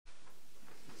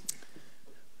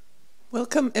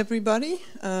Welcome everybody,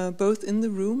 both in the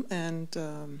room and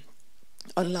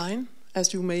online.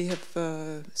 As you may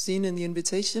have seen in the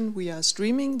invitation, we are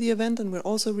streaming the event and we're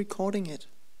also recording it.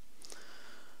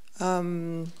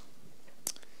 My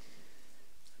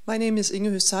name is Inge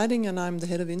Høstheiding and I'm the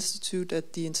head of Institute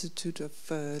at the Institute of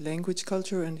Language,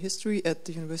 Culture and History at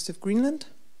the University of Greenland,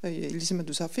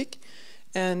 Ilisimatusarfik.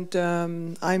 And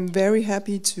I'm very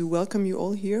happy to welcome you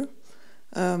all here.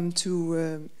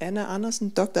 To Anna Andersen,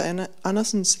 Dr. Anna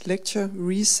Andersen's lecture,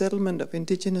 Resettlement of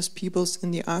Indigenous Peoples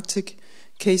in the Arctic,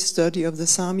 case study of the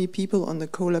Sámi people on the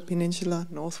Kola Peninsula,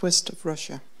 northwest of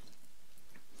Russia.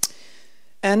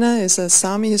 Anna is a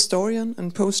Sámi historian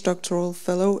and postdoctoral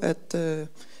fellow at the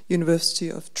University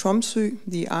of Tromsø,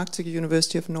 the Arctic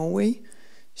University of Norway.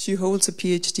 She holds a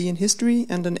PhD in history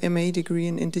and an MA degree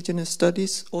in Indigenous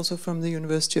studies, also from the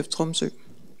University of Tromsø.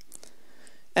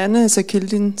 Anna is a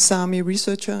Kildin Sámi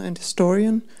researcher and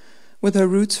historian with her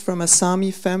roots from a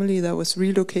Sámi family that was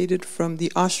relocated from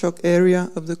the Ársjogk area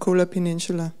of the Kola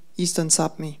Peninsula, eastern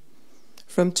Sápmi.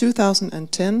 From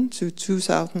 2010 to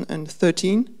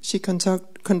 2013, she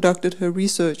conducted her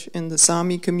research in the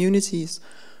Sámi communities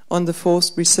on the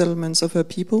forced resettlements of her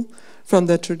people from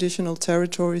their traditional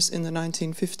territories in the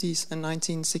 1950s and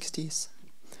 1960s.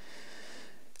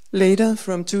 Later,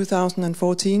 from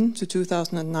 2014 to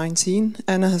 2019,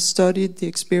 Anna has studied the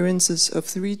experiences of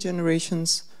 3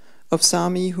 generations of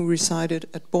Sámi who resided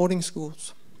at boarding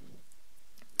schools.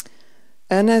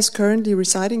 Anna is currently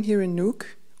residing here in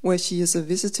Nuuk, where she is a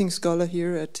visiting scholar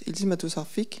here at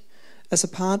Ilisimatusarfik as a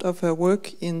part of her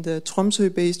work in the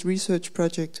Tromsø-based research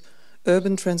project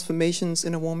Urban Transformations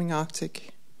in a Warming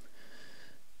Arctic.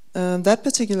 That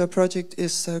particular project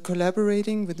is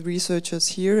collaborating with researchers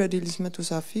here at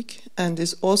Ilisimatusarfik and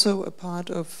is also a part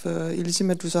of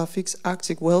Ilisimatusarfik's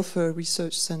Arctic Welfare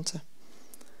Research Center.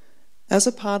 As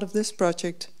a part of this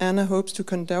project, Anna hopes to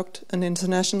conduct an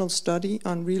international study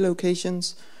on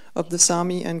relocations of the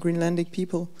Sámi and Greenlandic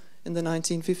people in the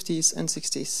 1950s and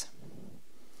 60s.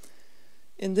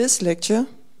 In this lecture,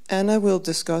 Anna will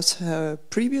discuss her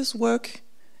previous work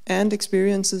and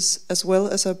experiences, as well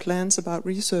as her plans about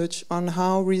research on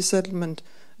how resettlement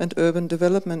and urban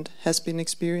development has been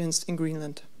experienced in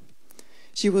Greenland.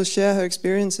 She will share her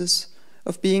experiences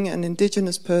of being an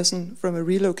indigenous person from a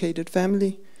relocated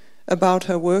family, about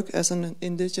her work as an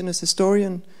indigenous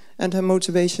historian, and her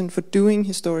motivation for doing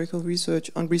historical research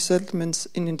on resettlements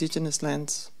in indigenous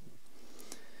lands.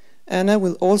 Anna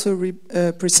will also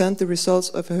present the results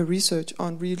of her research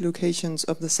on relocations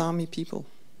of the Sámi people.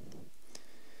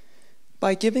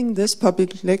 By giving this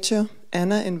public lecture,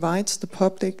 Anna invites to a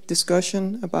public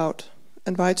discussion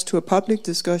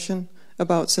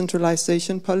about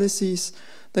centralization policies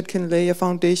that can lay a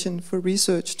foundation for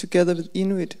research together with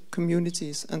Inuit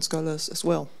communities and scholars as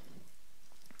well.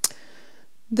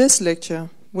 This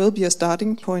lecture will be a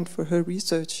starting point for her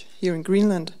research here in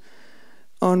Greenland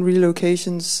on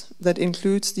relocations that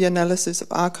includes the analysis of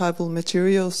archival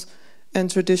materials and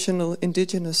traditional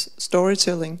indigenous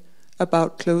storytelling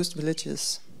about closed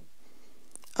villages.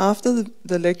 After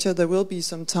the lecture, there will be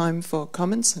some time for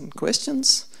comments and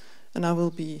questions, and I will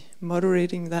be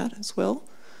moderating that as well.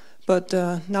 But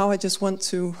now I just want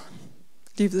to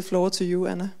leave the floor to you,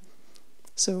 Anna.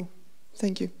 So,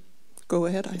 thank you. Go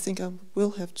ahead. I think I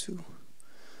will have to.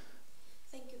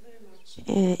 Thank you very much,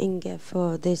 Inge,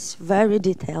 for this very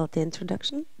detailed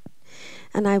introduction.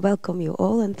 And I welcome you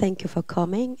all, and thank you for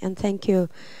coming, and thank you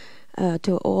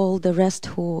to all the rest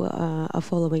who are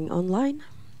following online.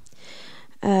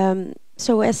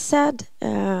 So as said,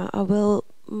 I will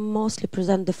mostly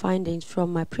present the findings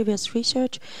from my previous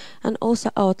research and also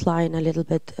outline a little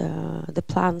bit the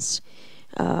plans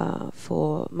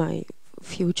for my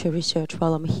future research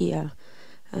while I'm here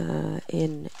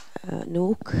in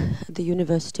Nuuk, the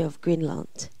University of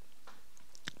Greenland.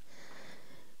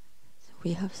 So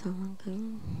we have someone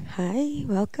coming. Hi,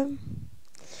 welcome.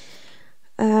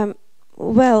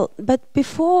 Well, but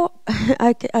before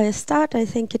I start, I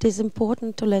think it is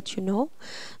important to let you know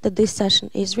that this session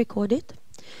is recorded,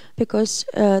 because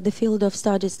the field of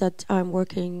studies that I'm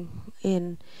working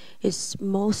in is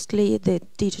mostly the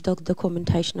digital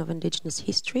documentation of indigenous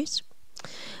histories.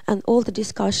 And all the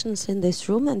discussions in this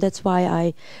room, and that's why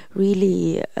I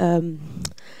really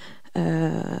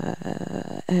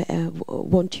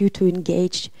want you to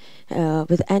engage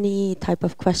with any type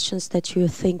of questions that you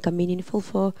think are meaningful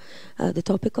for the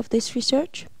topic of this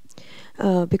research.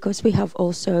 Because we have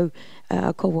also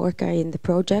a co-worker in the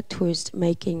project who is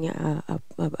making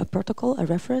a protocol, a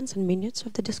reference and minutes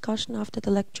of the discussion after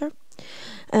the lecture.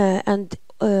 And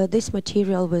this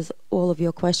material with all of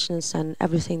your questions and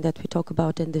everything that we talk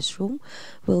about in this room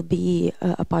will be,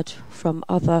 apart from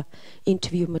other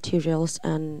interview materials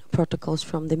and protocols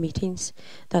from the meetings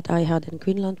that I had in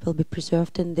Greenland, will be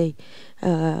preserved in the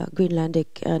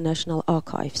Greenlandic National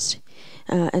Archives.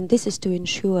 And this is to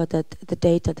ensure that the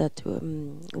data that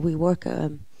we work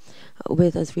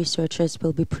with as researchers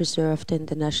will be preserved in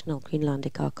the National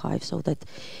Greenlandic Archive, so that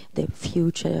the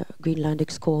future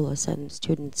Greenlandic scholars and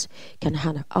students can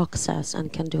have access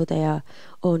and can do their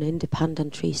own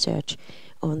independent research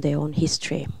on their own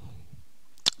history.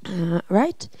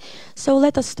 Right? So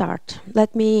let us start.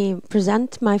 Let me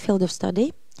present my field of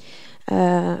study.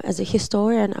 As a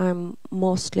historian, I'm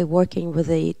mostly working with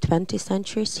the 20th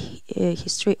century's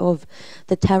history of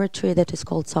the territory that is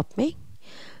called Sápmi.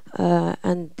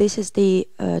 And this is the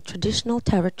traditional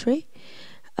territory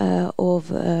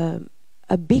of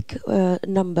a big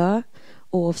number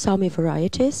of Sámi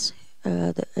varieties,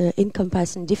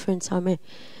 encompassing different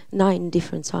 9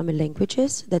 different Sámi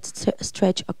languages that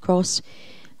stretch across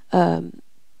the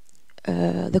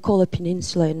Kola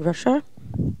Peninsula in Russia,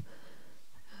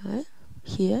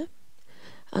 here,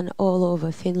 and all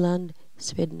over Finland,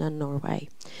 Sweden and Norway.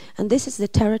 And this is the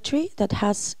territory that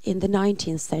has, in the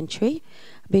 19th century,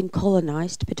 been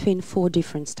colonized between 4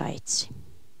 different states.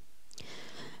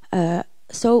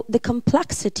 So the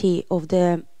complexity of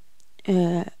the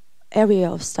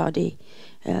area of study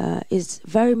is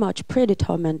very much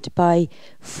predetermined by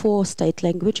 4 state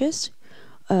languages,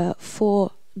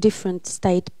 4 different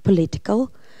state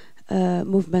political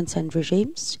movements and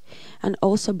regimes, and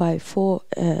also by 4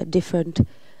 different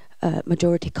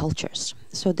majority cultures.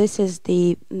 So this is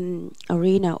the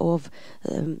arena of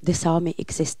the Sámi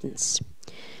existence.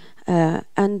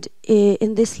 And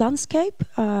in this landscape,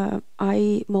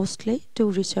 I mostly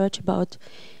do research about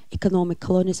economic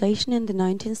colonization in the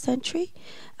 19th century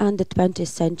and the 20th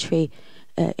century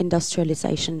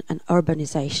industrialization and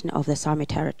urbanization of the Sámi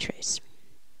territories.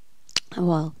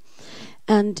 Well,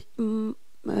 and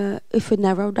if we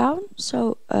narrow down,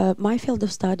 so my field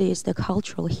of study is the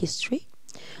cultural history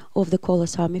of the Kola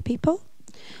Sámi people.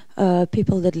 Sámi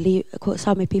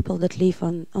people that live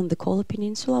on the Kola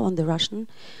Peninsula, on the Russian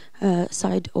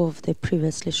side of the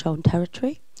previously shown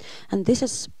territory. And this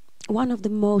is one of the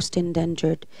most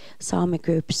endangered Sámi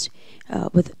groups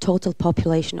with a total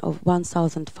population of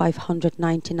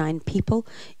 1,599 people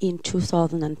in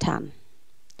 2010.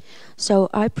 So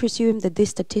I presume that these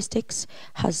statistics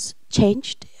has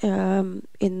changed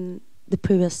in the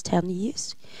previous 10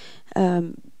 years.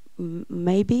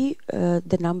 Maybe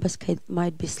the numbers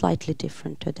might be slightly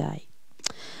different today.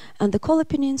 And the Kola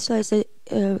Peninsula is a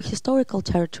historical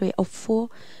territory of 4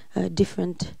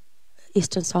 different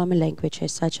Eastern Sámi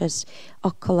languages, such as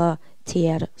Akkola,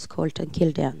 Tier, Skolt and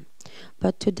Kildin.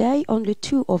 But today only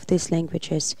 2 of these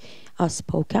languages are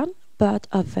spoken, but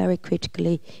are very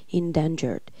critically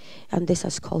endangered, and this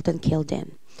is Skolt and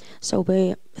Kildin. So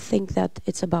we think that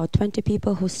it's about 20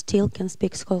 people who still can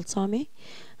speak Skolt Sámi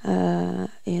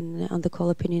on the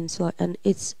Kola Peninsula, and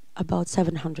it's about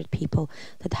 700 people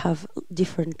that have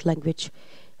different language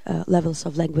levels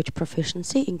of language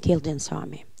proficiency in Kildin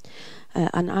Sámi.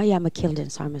 And I am a Kildin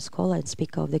Sámi scholar and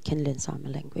speak of the Kildin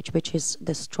Sámi language, which is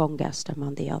the strongest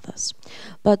among the others.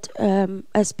 But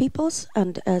as peoples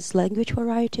and as language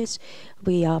varieties,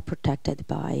 we are protected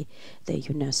by the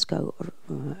UNESCO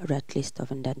Red List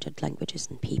of Endangered Languages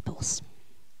and Peoples.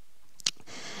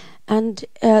 And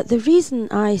the reason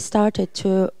I started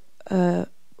to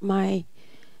my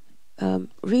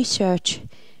research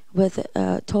with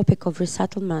the topic of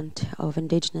resettlement of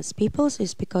indigenous peoples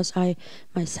is because I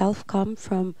myself come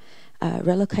from a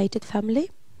relocated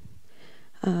family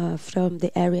from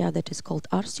the area that is called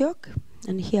Ársjogk.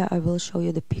 And here I will show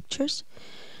you the pictures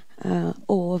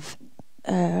of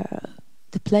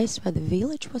the place where the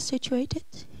village was situated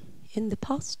in the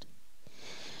past.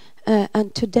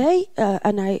 And today,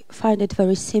 and I find it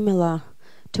very similar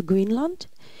to Greenland,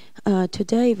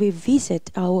 today we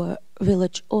visit our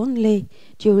village only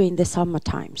during the summer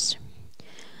times.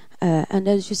 And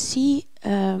as you see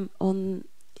on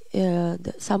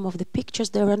some of the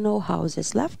pictures, there are no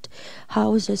houses left.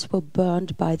 Houses were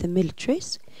burned by the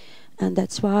militaries, and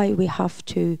that's why we have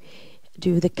to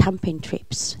do the camping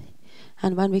trips.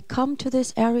 And when we come to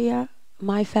this area,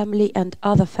 my family and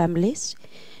other families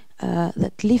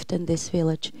that lived in this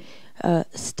village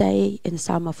stay in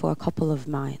summer for a couple of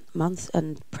months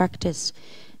and practice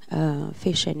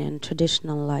fishing and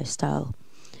traditional lifestyle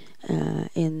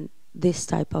in this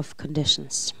type of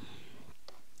conditions.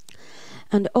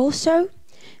 And also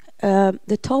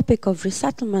the topic of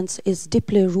resettlements is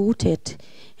deeply rooted,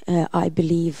 I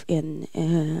believe, in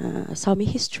Sámi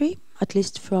history. at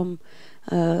least from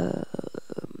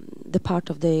the part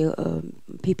of the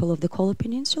people of the Kola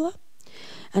Peninsula,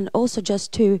 and also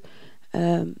just to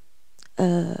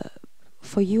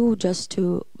for you just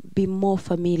to be more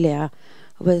familiar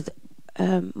with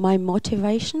my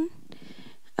motivation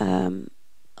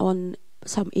on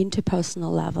some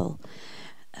interpersonal level.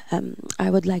 I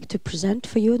would like to present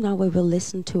for you, now we will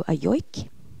listen to a yoik.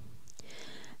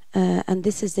 And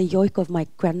this is the yoik of my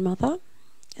grandmother.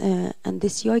 And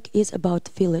this yoik is about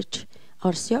village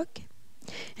Ársjogk.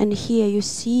 And here you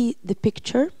see the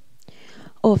picture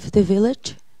of the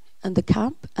village and the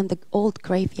camp and the old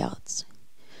graveyards.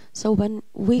 So when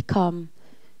we come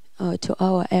to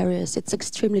our areas, it's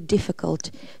extremely difficult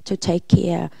to take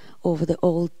care of the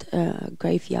old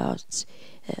graveyards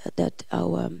that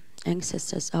our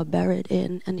ancestors are buried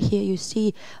in. And here you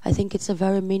see, I think it's a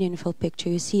very meaningful picture.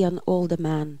 You see an older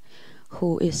man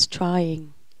who is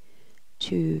trying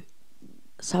to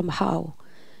somehow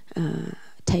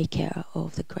take care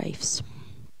of the graves.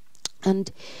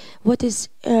 And what is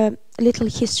a little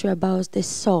history about this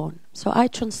song? So I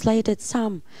translated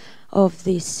some of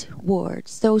these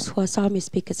words. Those who are Sámi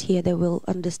speakers here, they will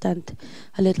understand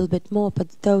a little bit more,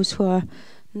 but those who are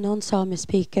non-Sámi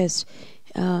speakers,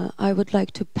 I would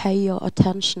like to pay your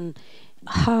attention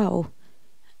how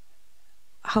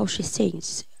she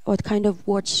sings, what kind of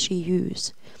words she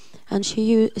uses. And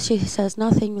she says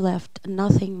nothing left,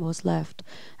 nothing was left,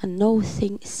 and no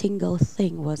single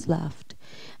thing was left.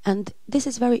 And this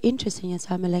is very interesting in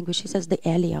Sámi language. She says the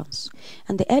aliens.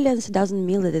 And the aliens doesn't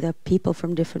mean that they're people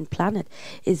from different planet.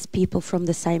 It's people from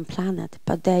the same planet,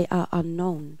 but they are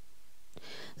unknown.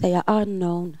 They are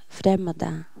unknown,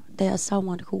 främmande. They are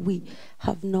someone who we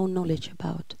have no knowledge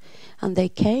about. And they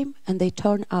came and they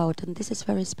turned out, and this is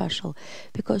very special,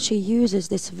 because she uses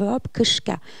this verb,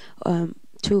 kishka,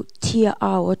 to tear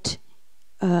out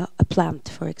a plant,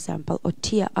 for example, or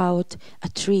tear out a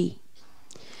tree.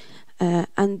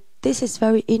 And this is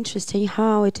very interesting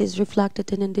how it is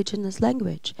reflected in Indigenous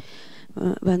language.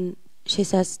 When she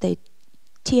says they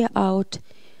tear out,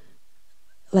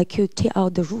 like you tear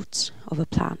out the roots of a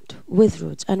plant with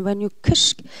roots. And when you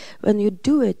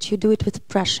do it with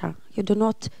pressure. You do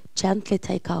not gently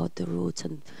take out the roots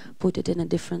and put it in a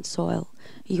different soil.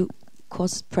 You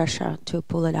cause pressure to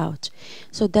pull it out.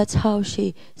 So that's how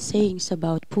she sings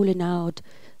about pulling out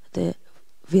the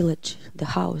village, the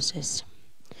houses,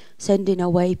 sending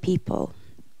away people,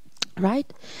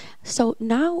 right? So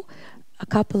now, a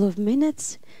couple of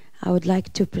minutes, I would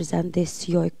like to present this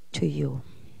yoik to you.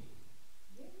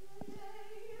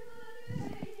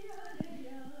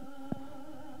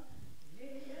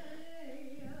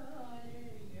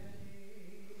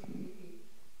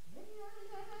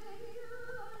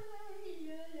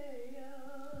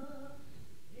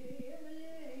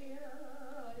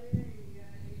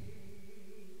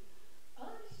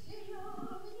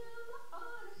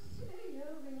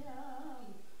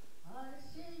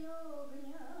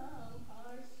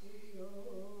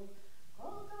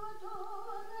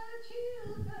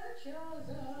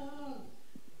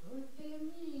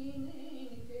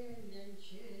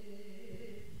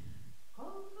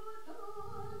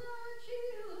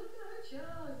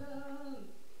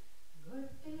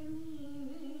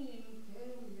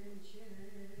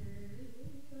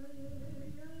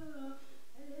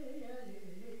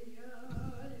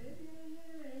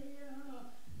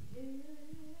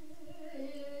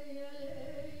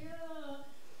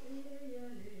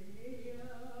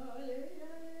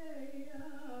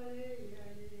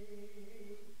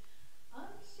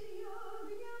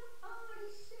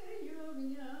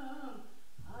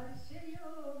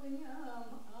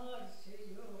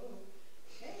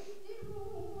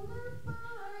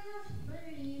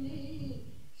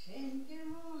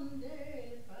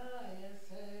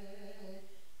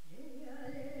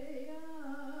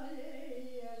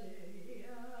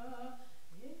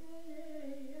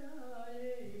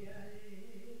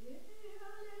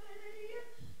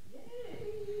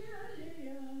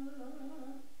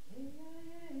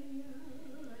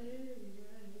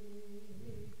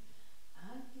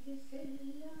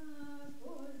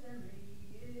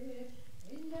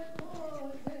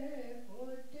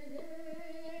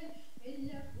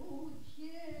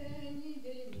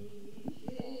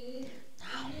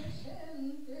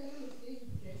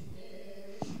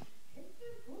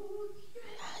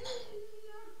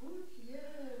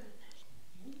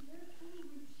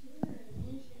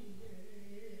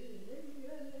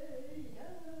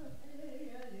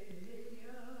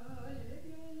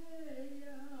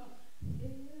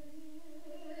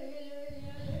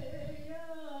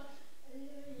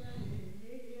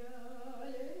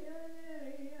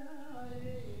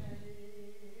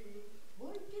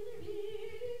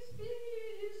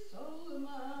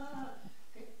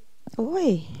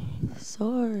 Oi,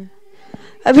 sorry.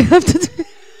 I will have to do.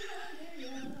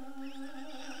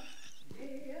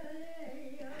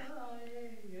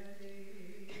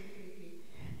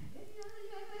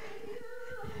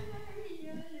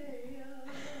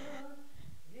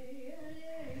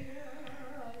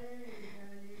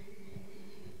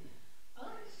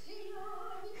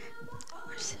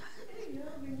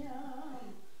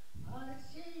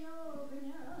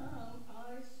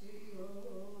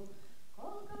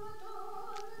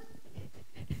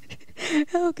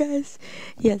 Oh, guys.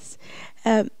 Yes.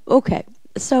 Okay.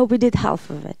 So we did half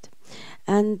of it.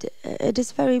 And it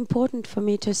is very important for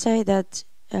me to say that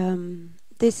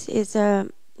this is a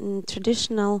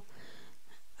traditional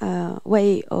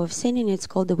way of singing. It's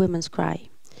called the women's cry.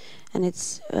 And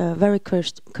it's very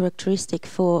characteristic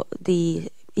for the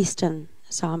eastern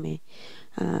Sámi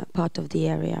part of the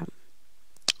area.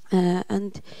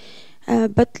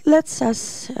 But let's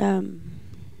us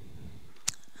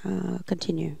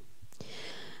continue.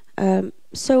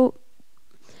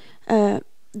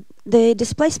 The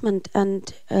displacement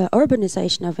and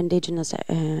urbanization of indigenous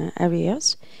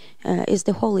areas is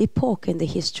the whole epoch in the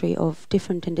history of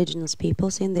different indigenous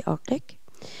peoples in the Arctic.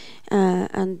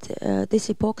 This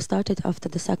epoch started after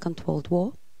the Second World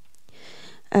War.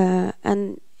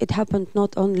 And it happened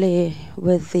not only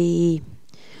with the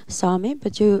Sámi,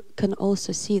 but you can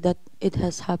also see that it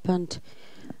has happened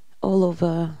all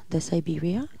over the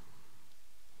Siberia.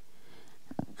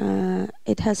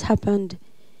 It has happened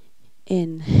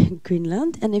in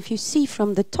Greenland, and if you see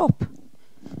from the top,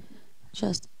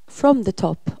 just from the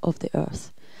top of the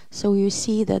earth, so you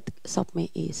see that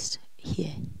Sápmi is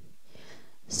here.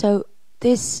 So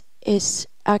this is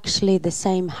actually the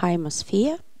same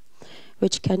hemisphere,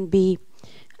 which can be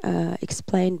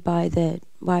explained by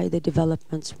why the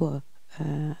developments were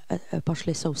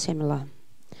partially so similar.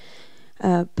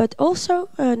 But also,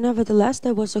 nevertheless,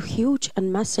 there was a huge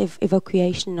and massive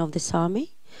evacuation of the Sámi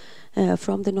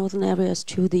from the northern areas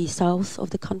to the south of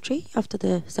the country after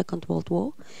the Second World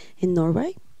War in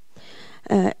Norway.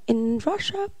 In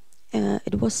Russia,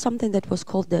 it was something that was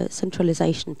called the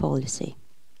centralization policy.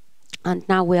 And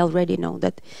now we already know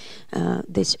that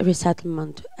this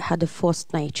resettlement had a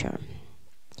forced nature.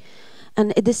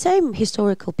 And in the same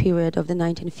historical period of the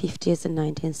 1950s and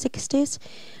 1960s,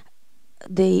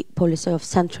 the policy of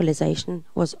centralization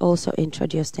was also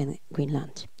introduced in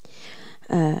Greenland.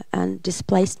 And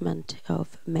displacement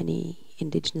of many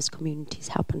indigenous communities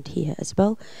happened here as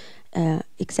well,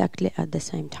 exactly at the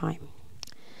same time.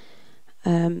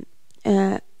 I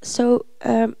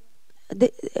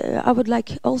would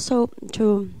like also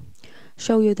to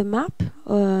show you the map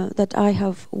that I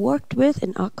have worked with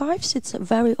in archives. It's a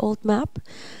very old map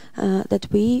that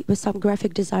we, with some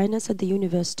graphic designers at the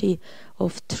University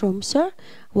of Tromsø,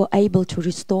 were able to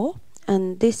restore.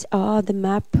 And these are the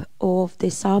map of the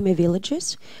Sámi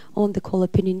villages on the Kola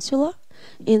Peninsula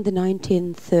in the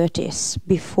 1930s,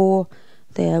 before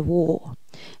their war.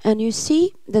 And you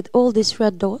see that all these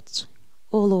red dots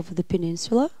all over the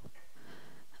peninsula,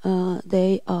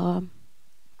 they are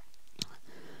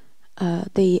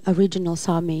the original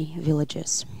Sámi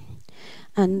villages.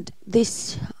 And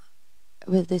this,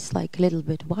 with this like a little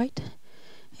bit white,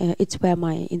 it's where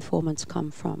my informants come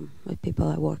from, with people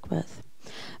I work with.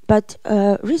 But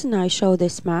reason I show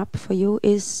this map for you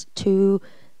is to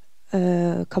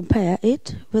compare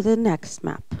it with the next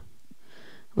map,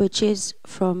 which is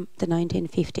from the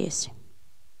 1950s.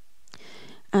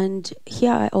 And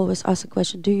here I always ask a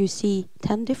question, do you see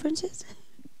 10 differences?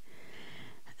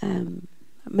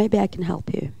 Maybe I can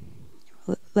help you.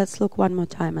 Let's look one more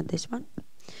time at this one.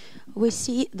 We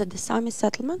see that the Sámi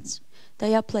settlements,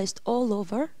 they are placed all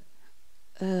over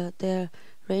their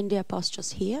reindeer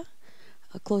pastures here,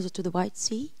 closer to the White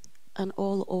Sea, and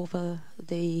all over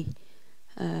the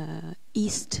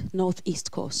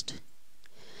northeast coast,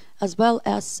 as well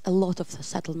as a lot of the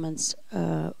settlements.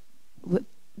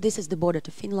 This is the border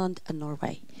to Finland and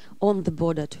Norway, on the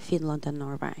border to Finland and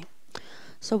Norway.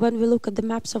 So when we look at the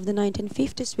maps of the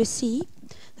 1950s, we see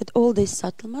that all these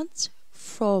settlements,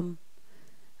 from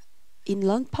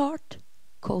inland part,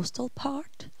 coastal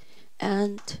part,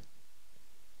 and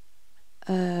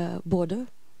border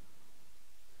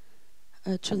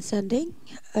transcending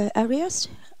areas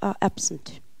are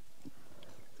absent.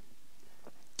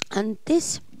 And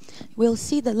this, we'll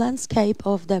see the landscape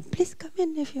of the, please come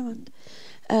in if you want.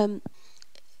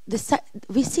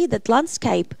 We see that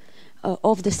landscape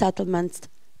of the settlements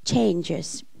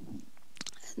changes.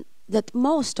 That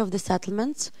most of the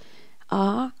settlements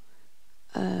are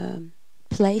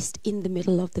placed in the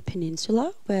middle of the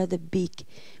peninsula, where the big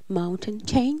mountain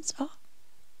chains are,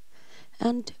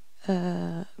 and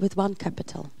with one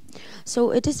capital.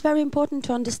 So it is very important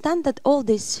to understand that all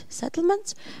these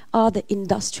settlements are the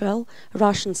industrial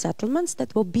Russian settlements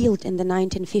that were built in the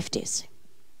 1950s.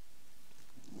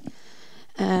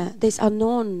 These are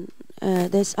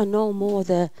no more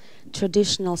the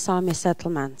traditional Sámi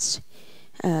settlements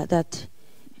that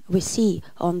we see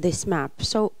on this map.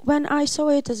 So when I saw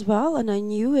it as well, and I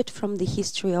knew it from the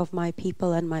history of my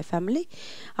people and my family,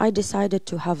 I decided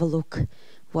to have a look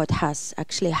what has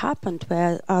actually happened,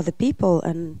 where are the people,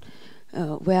 and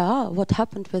what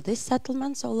happened with these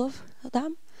settlements, all of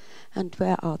them, and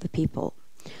where are the people.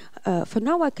 For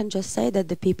now I can just say that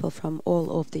the people from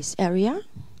all of this area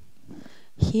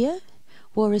here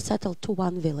were resettled to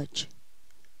one village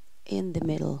in the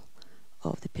middle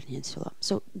of the peninsula.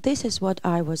 So this is what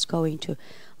I was going to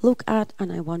look at,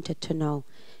 and I wanted to know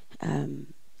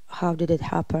how did it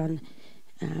happen,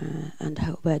 and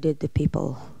where did the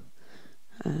people,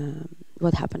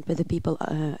 what happened with the people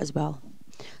as well.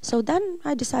 So then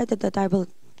I decided that I will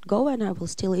go and I will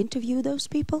still interview those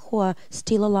people who are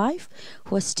still alive,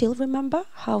 who still remember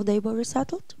how they were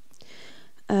resettled.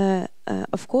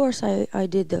 Of course, I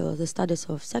did the studies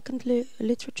of secondary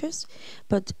literatures,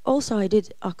 but also I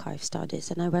did archive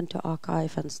studies, and I went to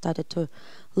archive and started to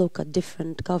look at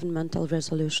different governmental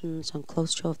resolutions on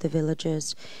closure of the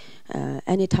villages,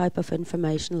 any type of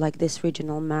information like this,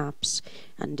 regional maps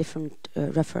and different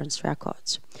reference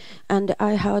records. And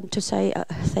I had to say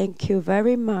thank you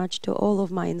very much to all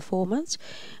of my informants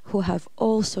who have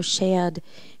also shared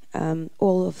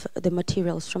all of the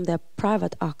materials from their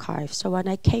private archives. So when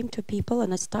I came to people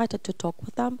and I started to talk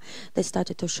with them, they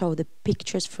started to show the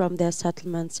pictures from their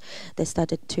settlements. They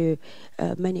started to,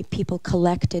 many people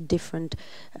collected different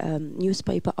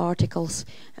newspaper articles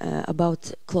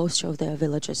about closure of their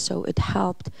villages. So it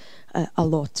helped a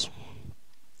lot.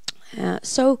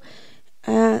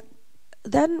 Then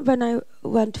when I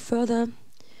went further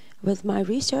with my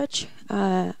research,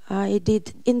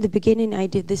 in the beginning I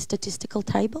did this statistical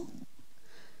table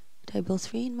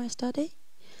 3 in my study,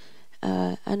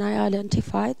 and I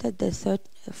identified that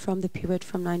from the period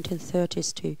from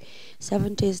 1930s to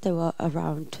 70s there were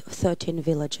around 13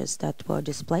 villages that were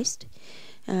displaced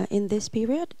in this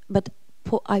period, but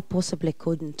I possibly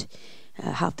couldn't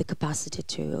have the capacity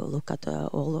to look at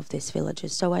all of these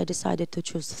villages, so I decided to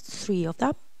choose 3 of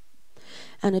them.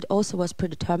 And it also was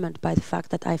predetermined by the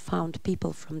fact that I found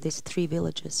people from these 3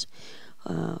 villages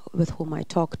with whom I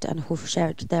talked and who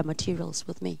shared their materials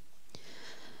with me.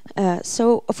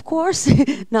 So, of course,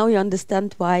 now you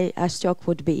understand why Ársjogk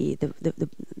would be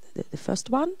the first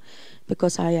one,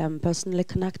 because I am personally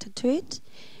connected to it,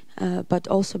 but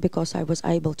also because I was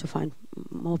able to find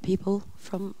more people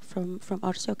from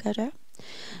Ársjogk area.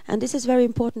 And this is very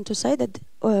important to say that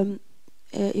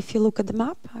if you look at the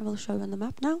map, I will show you on the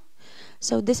map now.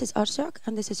 So this is Ársjogk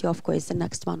and this is Jofko, is the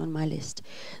next one on my list.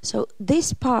 So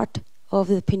this part of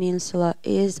the peninsula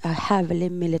is a heavily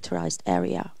militarized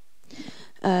area.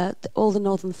 All the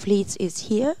northern fleets is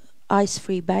here,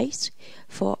 ice-free base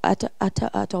for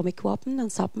atomic weapons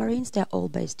and submarines. They're all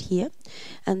based here.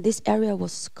 And this area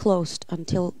was closed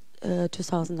until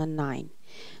 2009.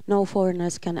 No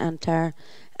foreigners can enter,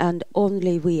 and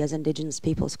only we as indigenous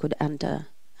peoples could enter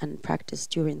and practice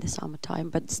during the summertime,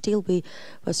 but still we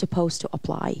were supposed to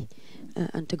apply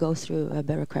and to go through a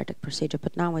bureaucratic procedure,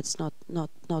 but now it's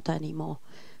not anymore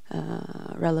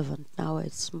relevant. Now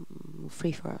it's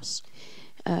free for us.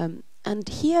 And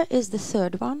here is the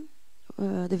third one.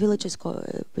 The village is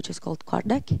which is called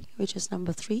Kardek, which is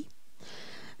number 3.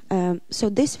 So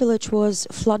this village was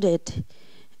flooded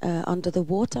under the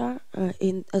water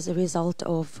as a result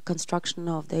of construction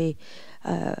of the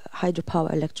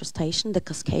hydropower electrostation, the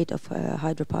cascade of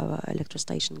hydropower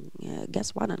electrostation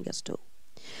gas 1 and gas 2.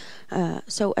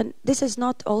 And this is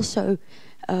not also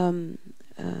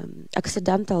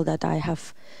accidental that I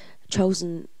have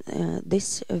chosen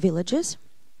these villages,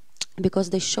 because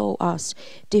they show us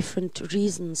different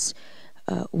reasons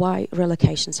why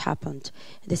relocations happened.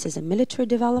 This is a military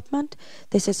development.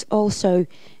 This is also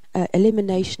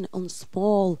elimination on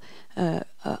small,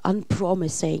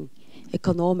 unpromising,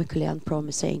 economically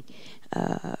unpromising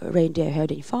reindeer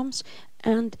herding farms,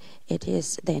 and it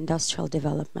is the industrial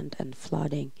development and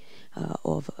flooding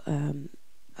of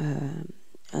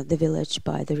the village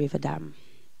by the river dam.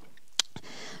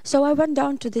 So I went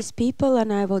down to these people,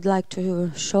 and I would like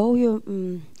to show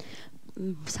you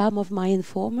some of my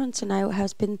informants, and I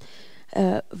have been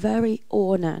very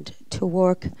honored to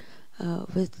work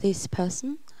with this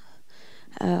person,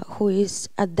 who is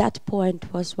at that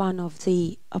point was one of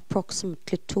the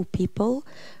approximately 2 people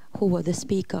who were the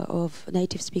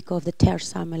native speaker of the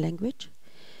Sámi language.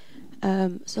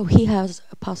 So he has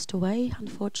passed away,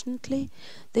 unfortunately.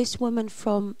 This woman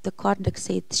from the Ársjogk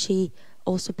seat, she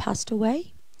also passed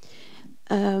away.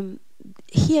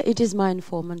 Here it is my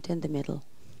informant in the middle.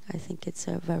 I think it's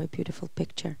a very beautiful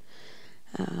picture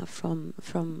from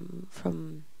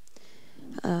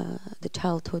the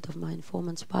childhood of my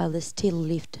informants while they still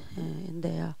lived in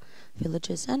their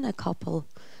villages, and a couple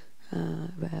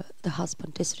where the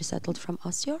husband is resettled from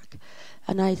Ársjogk.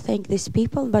 And I thank these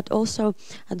people, but also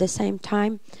at the same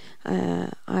time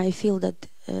I feel that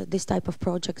this type of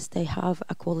projects, they have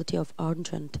a quality of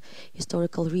urgent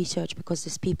historical research, because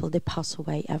these people, they pass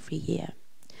away every year.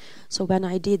 So when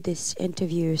I did these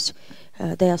interviews,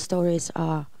 their stories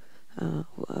are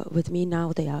with me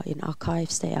now. They are in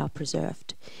archives, they are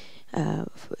preserved.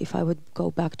 If I would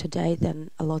go back today,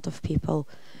 then a lot of people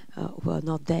were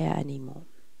not there anymore.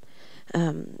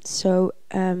 And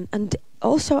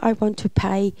also I want to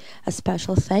pay a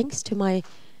special thanks to my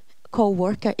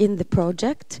co-worker in the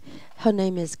project. Her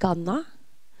name is Ganna,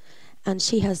 and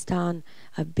she has done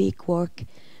a big work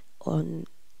on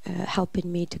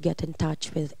helping me to get in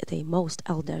touch with the most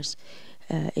elders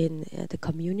in the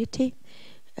community,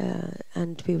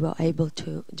 and we were able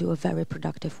to do a very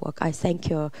productive work. I thank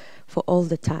you for all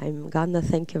the time. Ganna,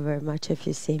 thank you very much if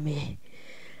you see me.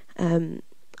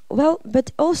 Well,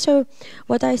 but also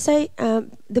what I say,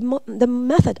 the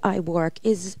method I work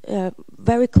is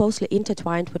very closely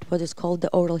intertwined with what is called the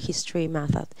oral history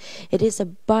method. It is a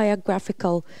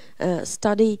biographical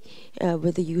study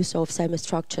with the use of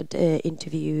semi-structured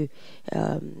interview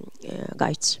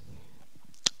guides.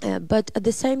 But at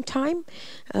the same time,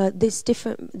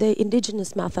 the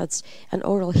indigenous methods and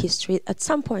oral history, at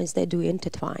some points they do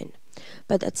intertwine.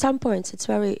 But at some points it's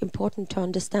very important to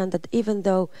understand that even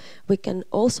though we can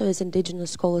also as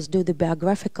indigenous scholars do the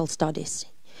biographical studies,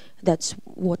 that's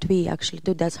what we actually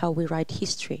do, that's how we write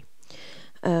history.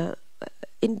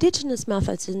 Indigenous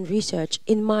methods in research,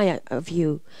 in my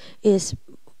view, is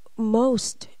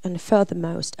most and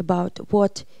furthermost about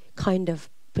what kind of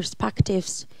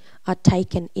perspectives are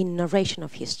taken in narration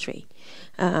of history,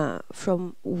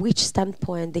 from which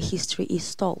standpoint the history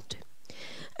is told.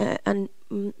 And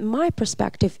my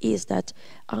perspective is that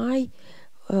I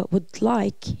would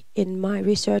like in my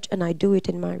research, and I do it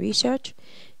in my research,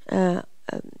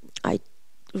 I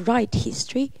write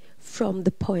history from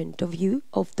the point of view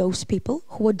of those people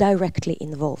who are directly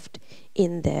involved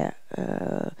in their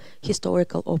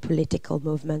historical or political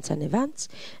movements and events,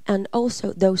 and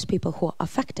also those people who are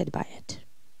affected by it,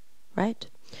 right?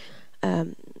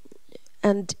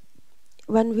 And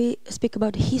when we speak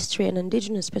about history and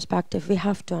indigenous perspective, we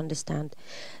have to understand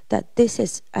that this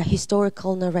is a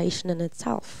historical narration in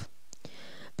itself,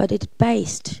 but it's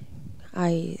based,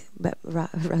 I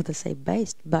rather say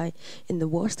based by, in the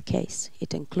worst case,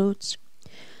 it includes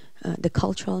the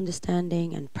cultural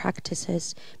understanding and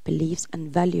practices, beliefs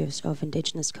and values of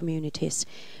indigenous communities,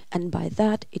 and by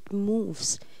that it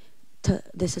moves to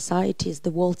the societies,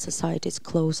 the world societies,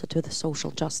 closer to the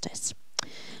social justice.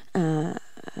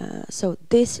 So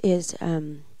this is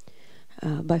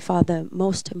by far the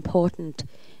most important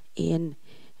in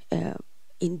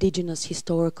indigenous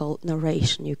historical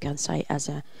narration, you can say, as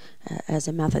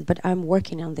a method. But I'm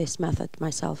working on this method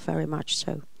myself very much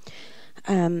so.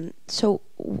 So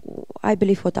I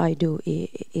believe what I do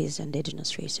is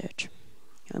indigenous research,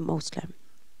 mostly.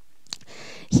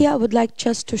 Here I would like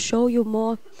just to show you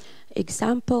more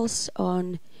examples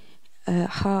on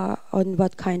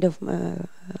what kind of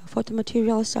photo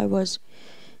materials I was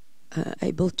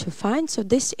able to find. So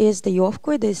this is the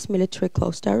Ársjogk, this military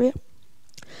closed area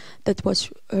that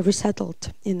was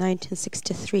resettled in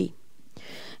 1963.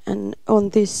 And on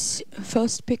this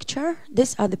first picture,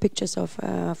 these are the pictures of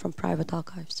from private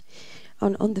archives.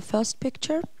 On the first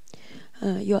picture,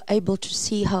 you're able to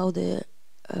see how the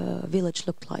village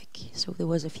looked like. So there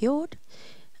was a fjord,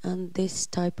 and this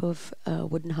type of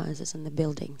wooden houses and the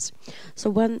buildings. So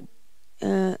when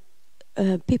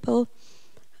people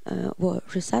were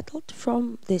resettled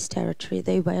from this territory,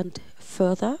 they went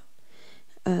further,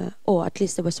 or at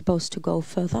least they were supposed to go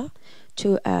further,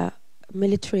 to a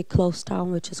military closed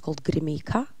town which is called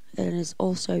Grimika, and is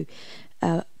also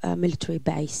a military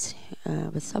base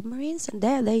with submarines, and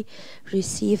there they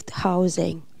received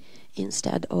housing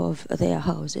instead of their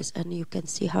houses. And you can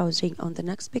see housing on the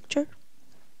next picture.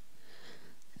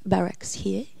 Barracks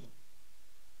here.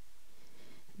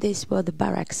 These were the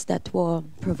barracks that were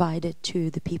provided to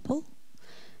the people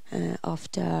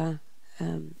after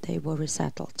they were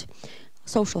resettled.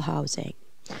 Social housing.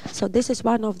 So this is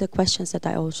one of the questions that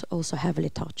I also heavily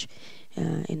touch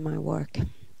in my work.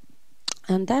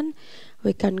 And then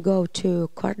we can go to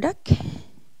Ársjogk.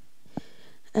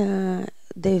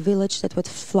 the village that was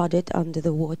flooded under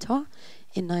the water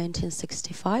in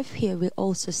 1965. Here we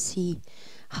also see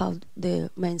how the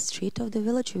main street of the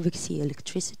village, we see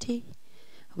electricity.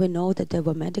 We know that there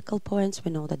were medical points.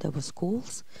 We know that there were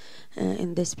schools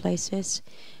in these places.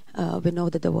 We know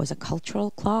that there was a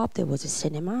cultural club. There was a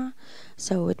cinema.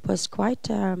 So it was quite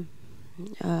a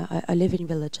living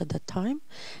village at that time.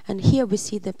 And here we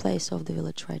see the place of the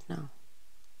village right now.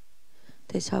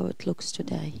 This is how it looks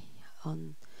today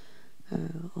on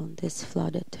this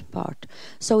flooded part.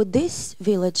 So this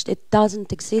village, it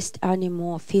doesn't exist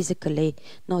anymore physically,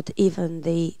 not even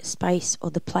the space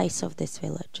or the place of this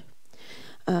village.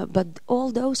 But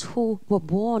all those who were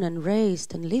born and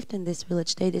raised and lived in this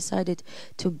village, they decided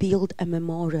to build a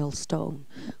memorial stone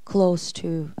close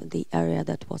to the area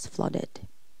that was flooded.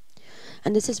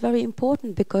 And this is very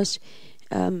important because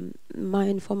my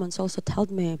informants also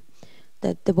told me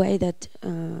that the way that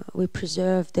we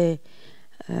preserve the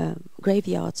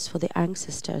graveyards for the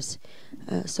ancestors,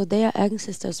 so their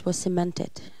ancestors were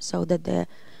cemented so that their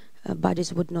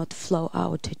bodies would not flow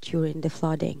out during the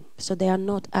flooding. So they are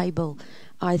not able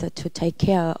either to take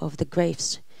care of the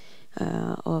graves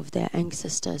of their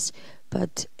ancestors,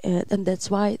 but and that's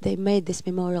why they made this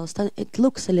memorial stone. It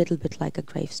looks a little bit like a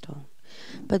gravestone,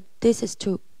 but this is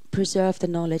to preserve the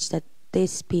knowledge that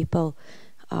these people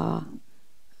are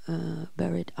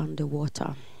buried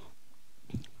underwater.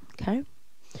 Okay,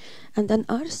 and then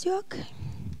Ársjogk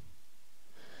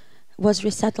was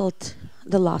resettled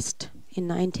the last in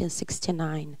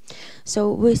 1969.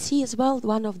 So we see as well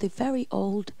one of the very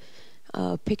old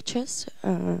pictures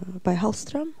by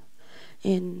Hallström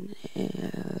in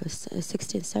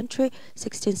 16th century,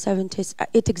 1670s.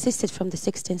 It existed from the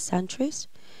 16th centuries,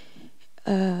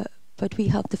 but we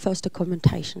have the first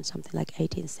documentation, something like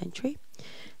 18th century,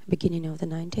 beginning of the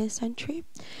 19th century.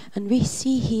 And we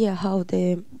see here how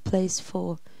the place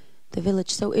for the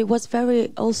village, so it was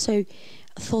very also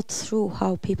thought through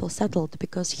how people settled,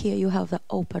 because here you have the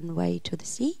open way to the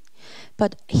sea,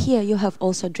 but here you have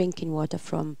also drinking water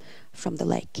from the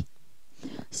lake.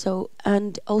 So,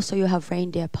 and also you have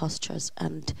reindeer pastures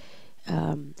and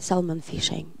salmon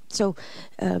fishing. So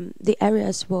the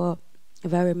areas were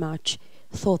very much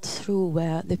thought through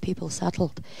where the people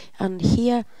settled. And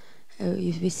here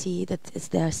we see that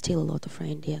there are still a lot of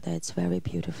reindeer there. It's very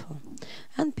beautiful.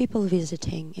 And people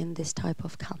visiting in this type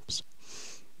of camps.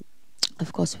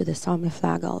 Of course, with the Sámi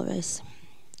flag always.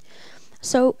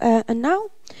 So, and now,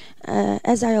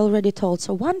 as I already told,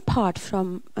 so one part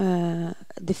from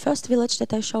the first village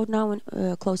that I showed now,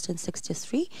 closed in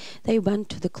 1963, they went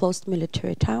to the closed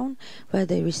military town where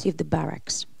they received the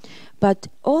barracks. But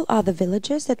all other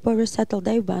villages that were resettled,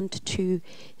 they went to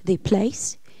the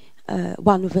place,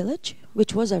 one village,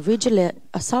 which was originally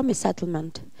a Sámi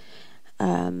settlement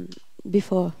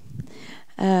before.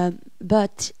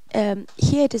 But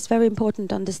here it is very important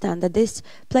to understand that this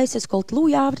place is called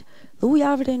Lujavd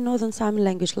in Northern Sami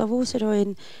language,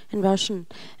 Lavusero in Russian,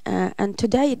 and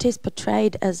today it is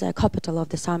portrayed as a capital of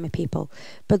the Sami people.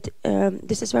 But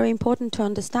this is very important to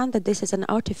understand that this is an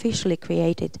artificially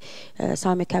created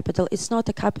Sami capital. It's not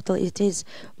a capital, it is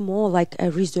more like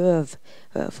a reserve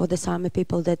for the Sami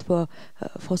people that were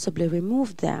forcibly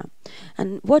removed there.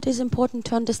 And what is important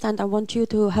to understand, I want you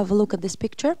to have a look at this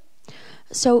picture.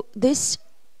 So this,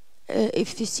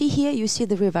 if you see here, you see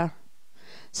the river.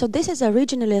 So this is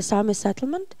originally a Sami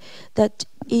settlement that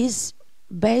is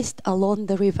based along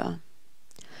the river.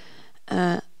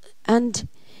 And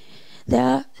there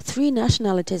are three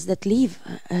nationalities that live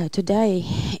today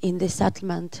in this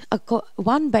settlement.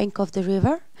 One bank of the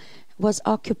river was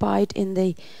occupied in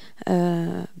the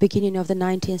beginning of the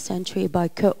 19th century by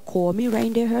Komi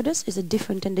reindeer herders. Is a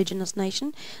different indigenous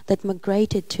nation that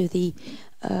migrated to the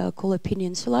Kola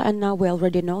Peninsula, and now we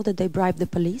already know that they bribed the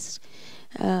police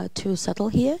to settle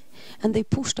here, and they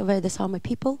pushed away the Sami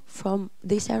people from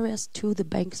these areas to the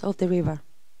banks of the river.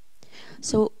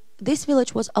 So this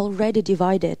village was already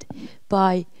divided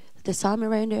by the Sami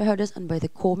reindeer herders and by the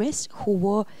Komis, who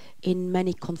were in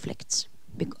many conflicts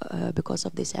because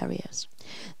of these areas.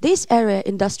 This area,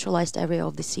 industrialized area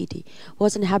of the city,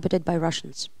 was inhabited by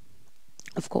Russians,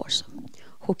 of course,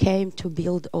 who came to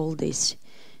build all these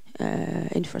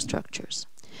infrastructures.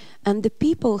 And the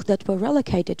people that were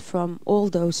relocated from all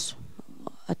those,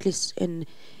 at least in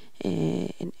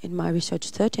my research,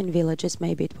 13 villages,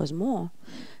 maybe it was more,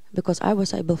 because I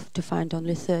was able to find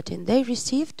only 13. They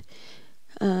received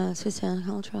Switzerland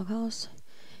Cultural House.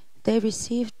 They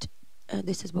received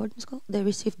this is boarding school. They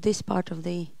received this part of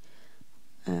the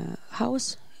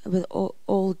house with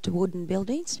old wooden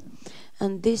buildings,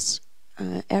 and this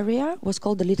area was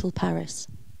called the Little Paris.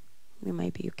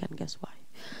 Maybe you can guess why.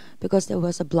 because there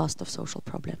was a blast of social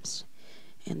problems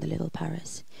in the little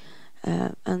Paris.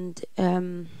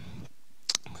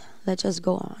 Let's just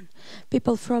go on.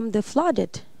 People from the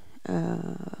flooded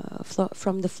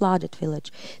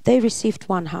village, they received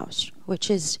one house,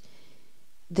 which is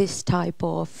this type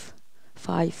of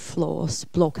 5 floors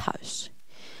block house.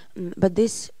 But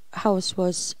this house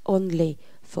was only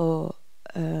for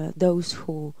those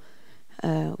who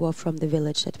were from the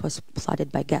village that was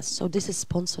flooded by gas. So this is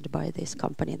sponsored by this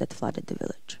company that flooded the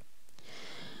village.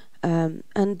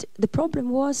 And the problem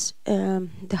was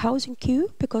the housing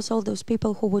queue, because all those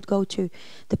people who would go to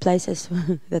the places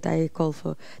that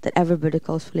everybody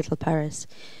calls for Little Paris,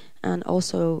 and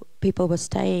also people were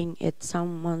staying at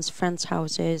someone's friends'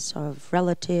 houses, of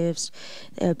relatives,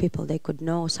 people they could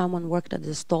know. Someone worked at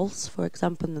the stalls, for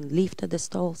example, and lived at the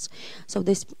stalls. So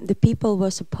the people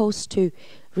were supposed to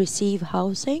receive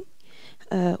housing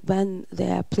when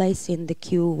their place in the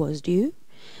queue was due.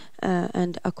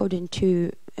 And according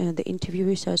to the interview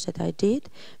research that I did,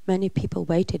 many people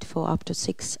waited for up to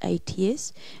 6-8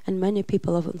 years, and many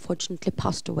people have unfortunately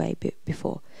passed away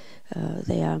before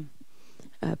their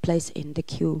place in the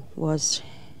queue was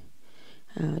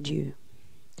due.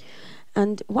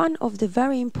 And one of the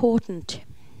very important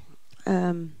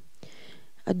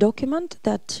document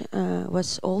that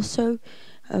was also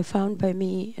found by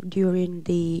me during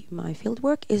my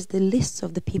fieldwork is the lists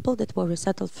of the people that were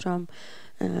resettled from,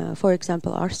 for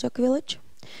example, Ársjogk village.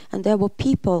 And there were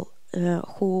people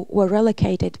who were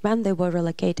relocated. When they were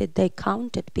relocated, they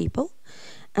counted people.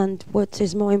 And what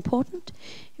is more important,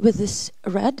 with this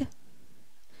red,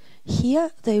 here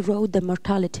they wrote the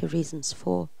mortality reasons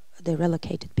for the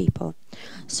relocated people.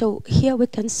 So here we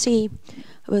can see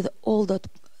with all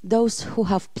those who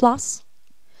have plus,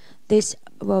 these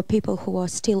were people who are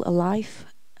still alive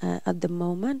at the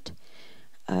moment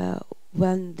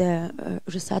when the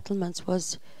resettlements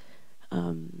was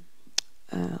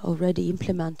already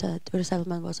implemented.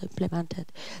 Resettlement was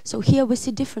implemented. So here we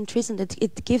see different reasons that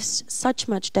it gives such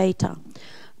much data,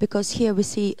 because here we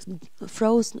see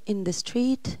frozen in the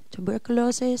street,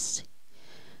 tuberculosis,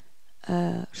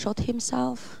 shot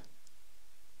himself,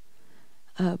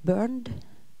 burned,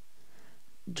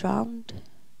 drowned,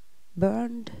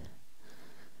 burned,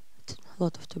 a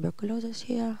lot of tuberculosis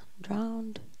here,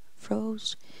 drowned,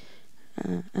 froze,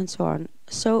 and so on.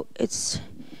 So it's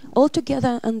all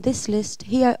together on this list.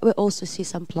 Here we also see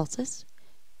some pluses.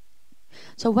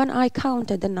 So when I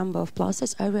counted the number of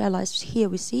pluses, I realized here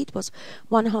we see it was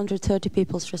 130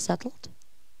 people resettled,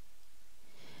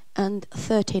 and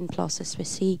 13 pluses we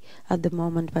see at the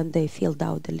moment when they filled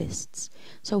out the lists.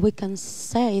 So we can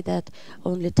say that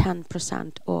only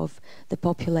 10% of the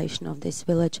population of this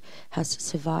village has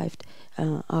survived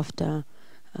after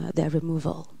their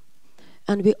removal.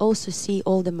 And we also see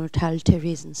all the mortality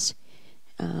reasons,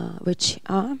 which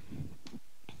are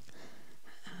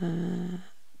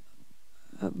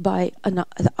by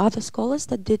the other scholars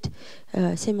that did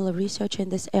similar research in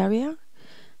this area.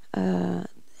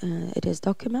 It is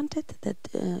documented that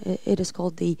it is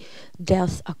called the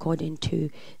death according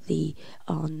to the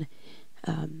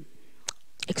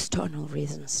external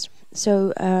reasons.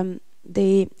 So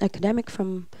the academic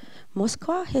from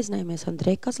Moscow, his name is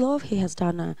Andrei Kozlov. He has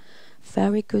done a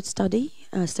very good study,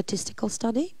 a statistical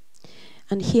study,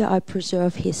 and here I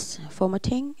preserve his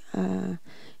formatting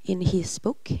in his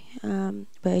book,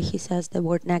 where he says the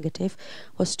word negative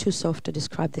was too soft to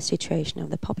describe the situation of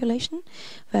the population,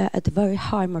 where at a very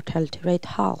high mortality rate,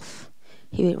 half,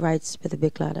 he writes with the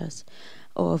big letters,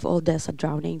 of all deaths are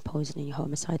drowning, poisoning,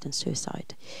 homicide and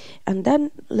suicide. And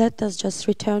then let us just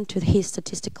return to his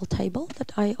statistical table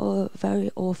that I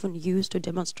very often use to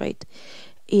demonstrate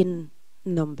in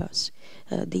numbers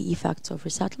the effects of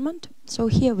resettlement. So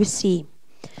here we see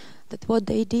that what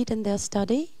they did in their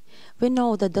study, we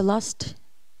know that the last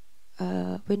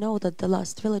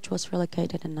village was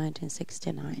relocated in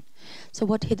 1969. So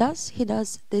what he does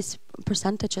these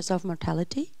percentages of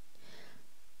mortality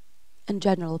in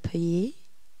general per year,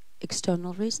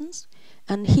 external reasons,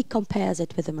 and he compares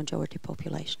it with the majority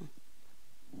population.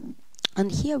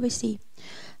 And here we see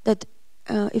that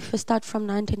if we start from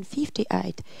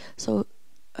 1958, so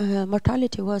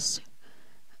mortality was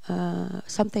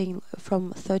something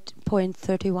from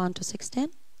 0.31 to 16.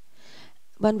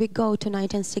 When we go to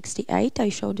 1968, I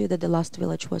showed you that the last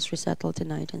village was resettled in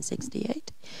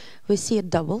 1968. We see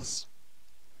it doubles.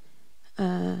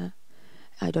 I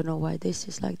don't know why this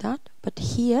is like that, but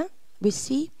here we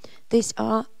see these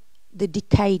are the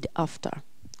decade after.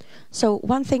 So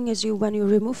one thing is when you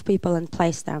remove people and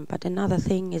place them, but another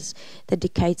thing is the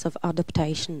decades of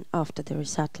adaptation after the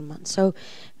resettlement. So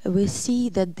we see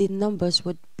that the numbers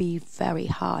would be very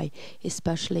high,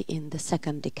 especially in the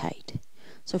second decade.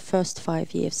 So first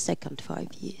 5 years, second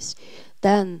 5 years.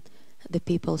 Then the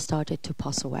people started to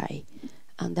pass away,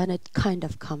 and then it kind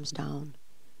of comes down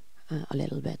a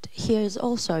little bit. Here is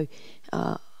also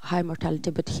high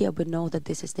mortality, but here we know that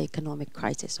this is the economic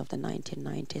crisis of the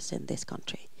 1990s in this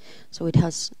country. So it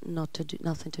has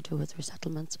nothing to do with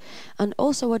resettlements. And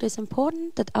also what is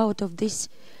important, that out of these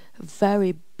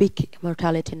very big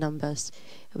mortality numbers,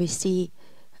 we see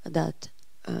that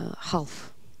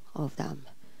half of them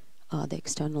are the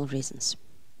external reasons.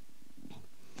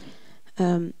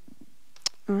 All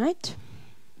right.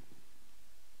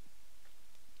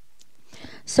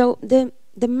 So the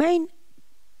main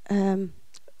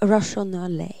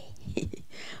rationale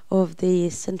of the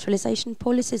centralization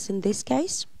policies in this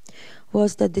case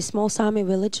was that the small Sámi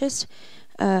villages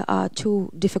are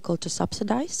too difficult to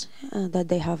subsidize, that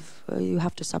they have you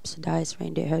have to subsidize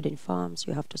reindeer herding farms,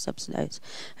 you have to subsidize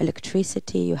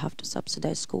electricity, you have to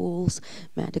subsidize schools,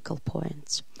 medical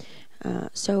points.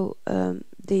 So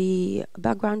the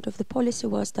background of the policy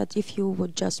was that if you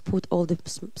would just put all the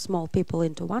small people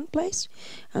into one place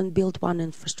and build one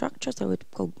infrastructure, so it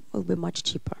will be much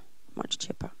cheaper.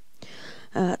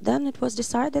 Then it was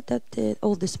decided that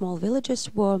all the small villages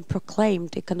were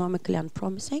proclaimed economically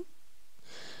unpromising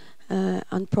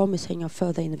of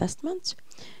further investments,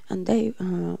 and they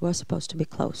were supposed to be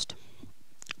closed.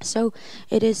 So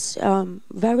it is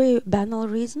very banal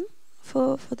reason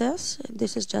for this.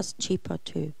 This is just cheaper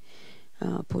to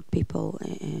put people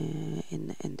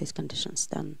in these conditions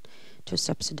than to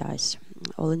subsidize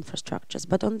all infrastructures.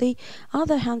 But on the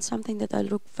other hand, something that I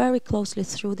look very closely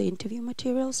through the interview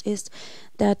materials is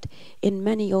that in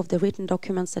many of the written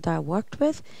documents that I worked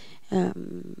with,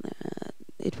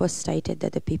 it was stated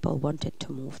that the people wanted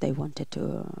to move, they wanted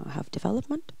to have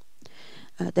development,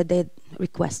 that they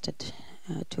requested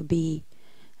to be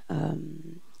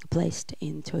placed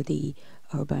into the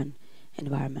urban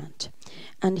environment.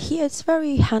 And here it's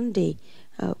very handy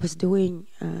with doing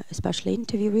especially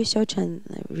interview research and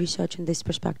research in this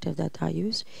perspective that I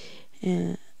use,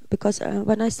 because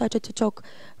when I started to talk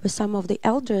with some of the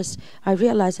elders, I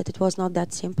realized that it was not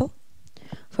that simple.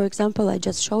 For example, I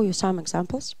just show you some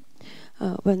examples.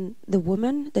 When the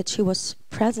woman, that she was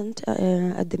present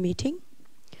at the meeting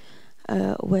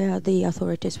where the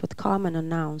authorities would come and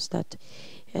announce that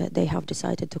they have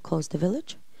decided to close the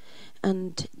village.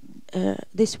 And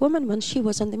this woman, when she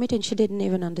was in the meeting, she didn't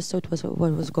even understand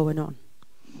what was going on.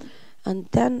 And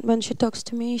then when she talks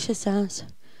to me, she says,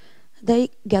 they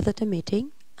gathered a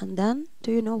meeting, and then,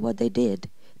 do you know what they did?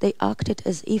 They acted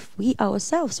as if we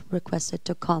ourselves requested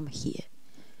to come here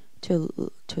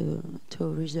to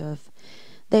reserve.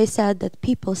 They said that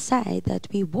people say that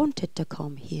we wanted to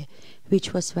come here,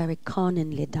 which was very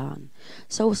cunningly done.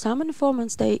 So some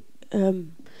informants, they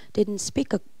didn't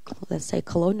speak let's say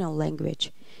colonial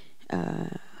language.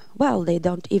 Well, they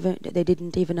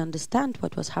didn't even understand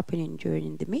what was happening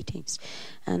during the meetings,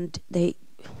 and they,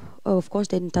 of course,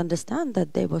 didn't understand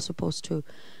that they were supposed to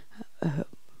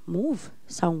move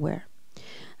somewhere.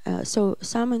 So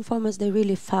some informants, they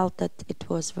really felt that it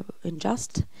was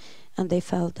unjust, and they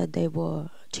felt that they were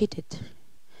cheated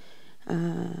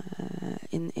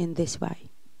in this way.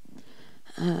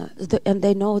 And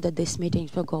they know that these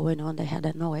meetings were going on. They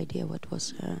had no idea what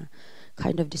was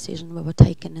kind of decision were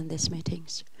taken in these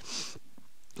meetings.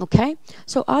 Okay,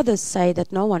 so others say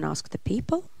that no one asked the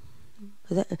people.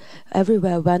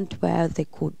 Everywhere went where they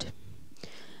could.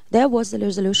 There was the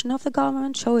resolution of the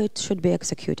government, so it should be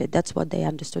executed. That's what they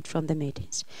understood from the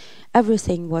meetings.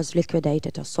 Everything was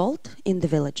liquidated or sold in the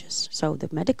villages. So the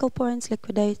medical points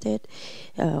liquidated,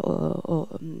 or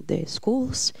the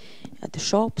schools, the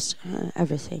shops,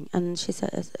 everything. And she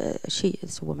says, she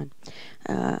is a woman.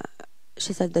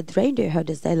 She said that reindeer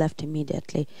herders, they left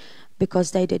immediately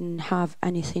because they didn't have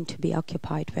anything to be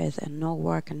occupied with, and no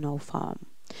work and no farm.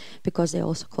 Because they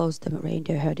also closed the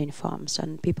reindeer herding farms,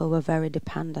 and people were very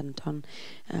dependent on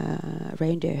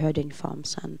reindeer herding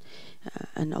farms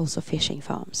and also fishing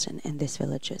farms in these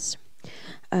villages.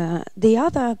 The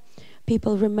other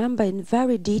people remember in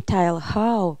very detail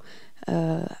how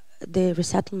the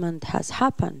resettlement has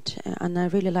happened, and I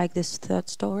really like this third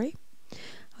story.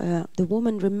 The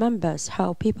woman remembers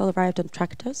how people arrived on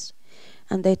tractors,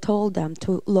 and they told them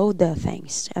to load their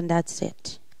things, and that's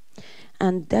it.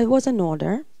 And there was an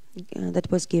order that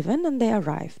was given, and they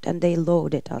arrived, and they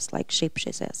loaded us like ship,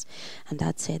 she says. And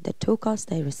that's it. They took us,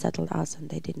 they resettled us, and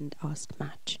they didn't ask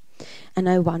much. And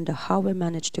I wonder how we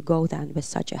managed to go then with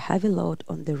such a heavy load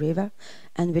on the river,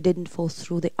 and we didn't fall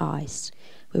through the ice.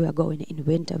 We were going in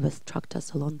winter with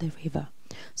tractors along the river.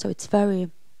 So it's very,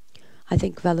 I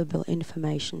think, valuable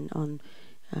information on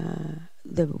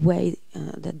the way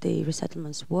that the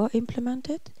resettlements were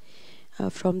implemented,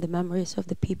 from the memories of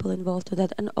the people involved with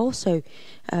that, and also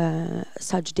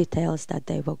such details that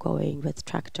they were going with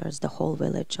tractors, the whole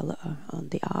village on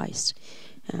the ice.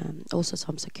 Also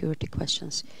some security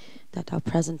questions that are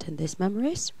present in these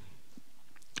memories.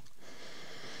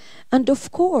 And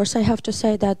of course, I have to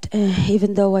say that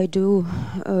even though I do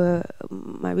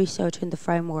my research in the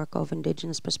framework of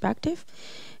indigenous perspective,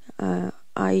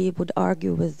 I would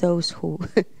argue with those who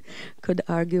could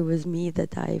argue with me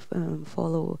that I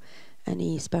follow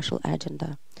any special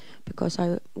agenda, because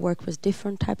I work with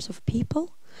different types of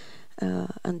people,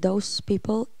 and those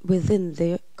people within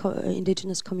the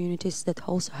indigenous communities that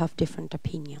also have different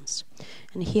opinions.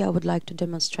 And here I would like to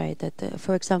demonstrate that,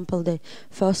 for example, the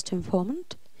first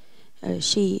informant,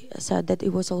 she said that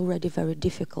it was already very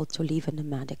difficult to live a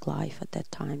nomadic life at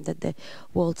that time, that the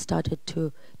world started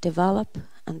to develop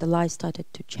and the life started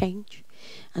to change,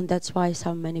 and that's why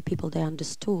so many people, they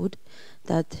understood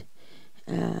that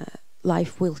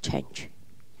life will change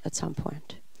at some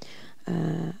point.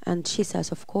 And she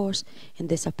says, of course, in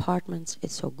these apartments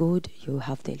it's so good, you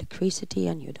have the electricity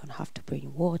and you don't have to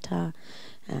bring water,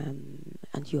 and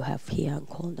you have here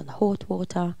cold and hot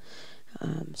water,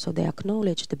 so they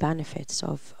acknowledge the benefits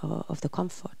of the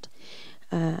comfort.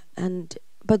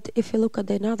 But if you look at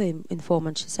another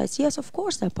informant, she says, yes, of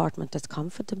course the apartment is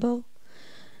comfortable,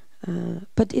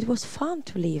 but it was fun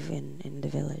to live in the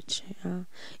village.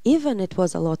 Even it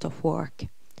was a lot of work.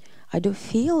 I do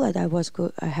feel that I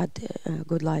had a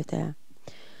good life there,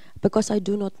 because I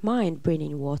do not mind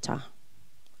bringing water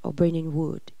or bringing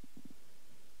wood.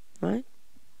 Right?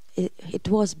 It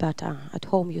was better. At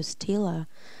home you still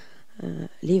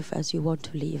live as you want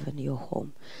to live in your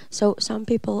home. So some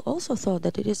people also thought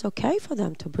that it is okay for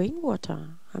them to bring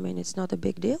water. I mean, it's not a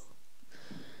big deal.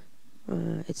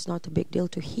 It's not a big deal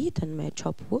to heat and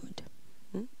chop wood.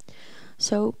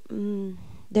 So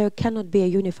there cannot be a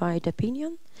unified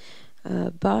opinion,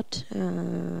 but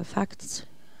facts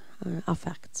are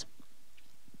facts.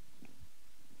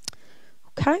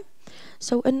 Okay,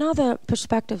 so another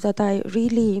perspective that I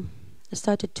really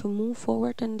started to move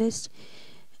forward in this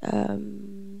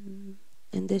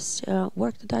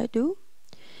work that I do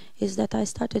is that I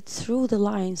started through the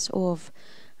lines of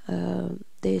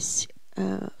these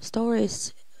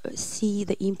stories, see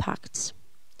the impacts,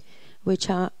 which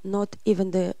are not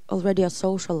even the already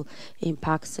social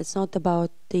impacts. It's not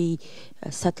about the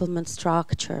settlement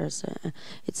structures.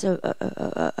 It's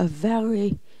a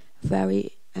very,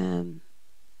 very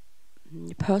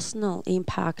personal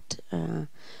impact,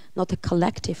 not a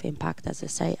collective impact, as I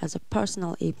say, as a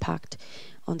personal impact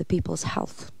on the people's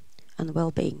health and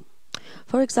well-being.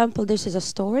 For example, this is a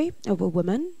story of a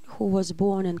woman who was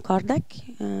born in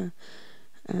Kardec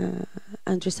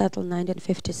and resettled in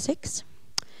 1956.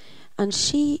 And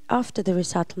she, after the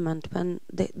resettlement, when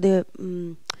the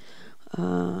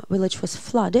village was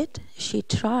flooded, she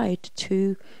tried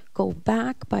to go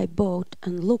back by boat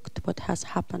and looked what has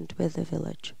happened with the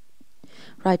village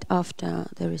right after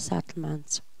the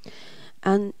resettlements.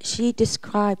 And she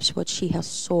describes what she has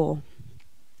saw.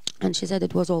 And she said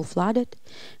it was all flooded,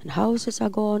 and houses are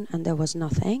gone, and there was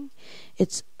nothing.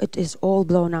 It is all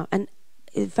blown out. And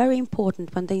it's very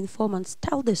important when the informants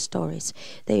tell these stories,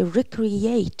 they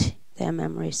recreate their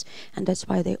memories, and that's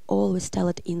why they always tell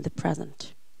it in the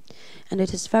present. And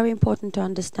it is very important to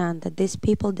understand that these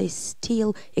people, they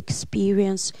still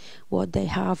experience what they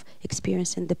have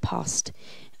experienced in the past,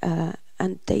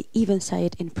 and they even say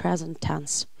it in present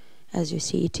tense. As you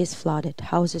see, it is flooded,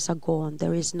 houses are gone,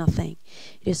 there is nothing.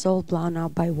 It is all blown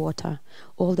out by water.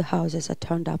 All the houses are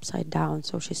turned upside down,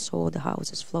 so she saw the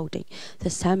houses floating. The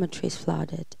cemetery is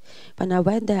flooded. When I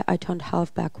went there, I turned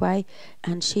half back way,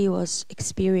 and she was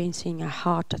experiencing a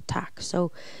heart attack,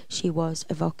 so she was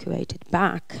evacuated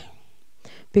back.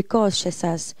 Because, she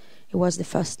says, it was the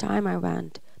first time I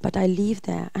went, but I lived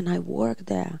there and I worked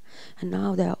there, and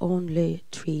now there are only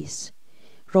trees.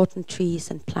 Rotten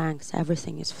trees and planks,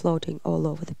 everything is floating all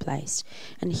over the place.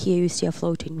 And here you see a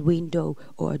floating window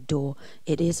or a door.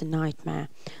 It is a nightmare.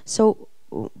 So,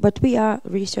 but we are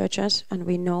researchers, and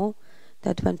we know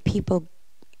that when people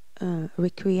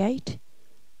recreate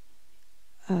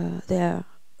their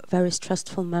very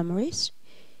stressful memories,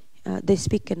 they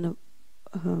speak in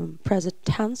present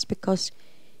tense, because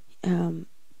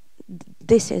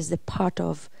this is the part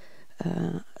of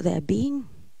their being,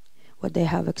 what they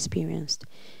have experienced.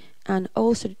 And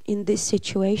also in this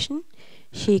situation,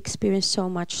 she experienced so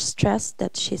much stress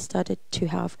that she started to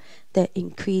have the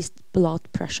increased blood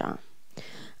pressure.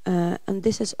 And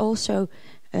this is also,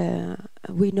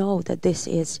 we know that this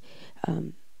is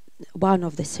one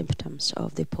of the symptoms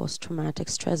of the post-traumatic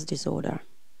stress disorder.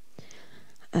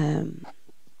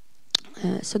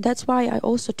 So that's why I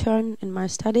also turn in my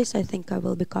studies, I think I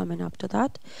will be coming up to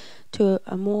that, to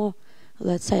a more,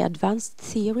 let's say, advanced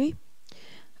theory,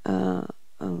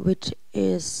 which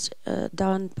is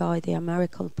done by the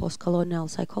American post-colonial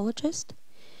psychologist.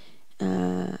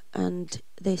 And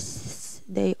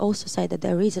they also say that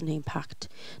there is an impact,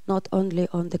 not only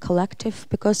on the collective,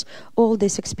 because all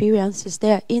these experiences,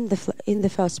 they're in the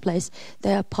first place,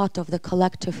 they are part of the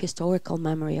collective historical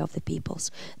memory of the peoples.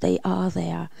 They are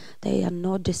there. They are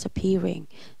not disappearing.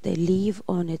 They live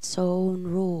on its own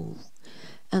rule,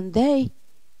 and they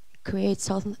create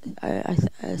something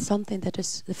that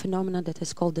is the phenomenon that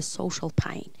is called the social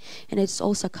pain, and it's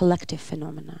also a collective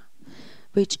phenomena,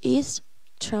 which is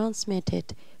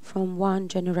transmitted from one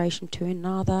generation to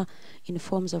another in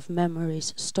forms of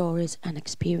memories, stories, and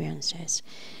experiences.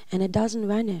 And it doesn't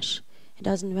vanish. It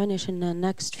doesn't vanish in the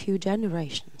next few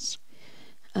generations.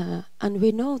 And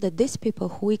we know that these people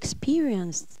who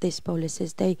experienced these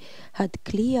policies, they had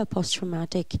clear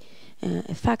post-traumatic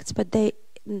effects, but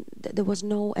there was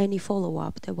no any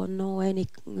follow-up. There were no any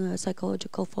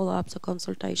psychological follow-ups or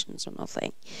consultations or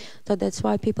nothing. So that's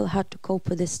why people had to cope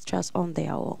with this stress on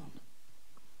their own.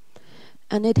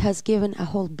 And it has given a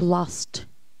whole blast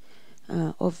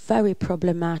of very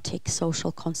problematic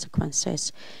social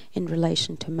consequences in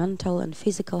relation to mental and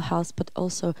physical health, but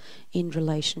also in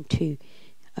relation to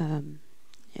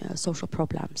social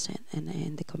problems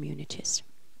in the communities.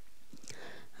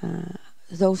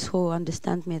 Those who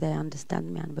understand me, they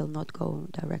understand me, and will not go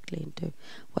directly into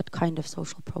what kind of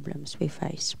social problems we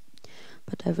face.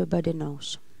 But everybody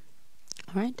knows.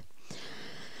 All right?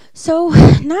 So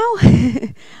now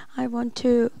I want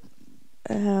to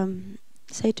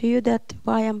say to you that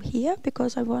why I'm here,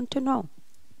 because I want to know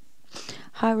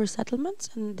how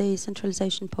resettlements and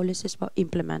decentralization policies were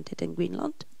implemented in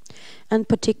Greenland, and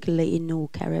particularly in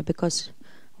Nuuk area, because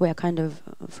we are kind of,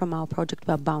 from our project,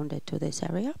 we are bounded to this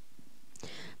area.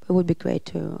 It would be great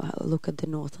to look at the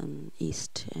north and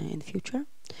east in the future.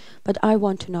 But I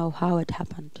want to know how it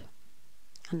happened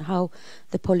and how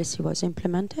the policy was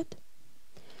implemented.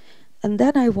 And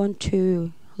then I want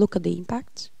to look at the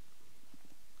impacts,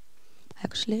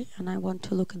 actually, and I want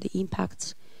to look at the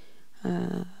impacts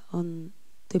on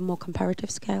the more comparative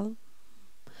scale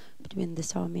between the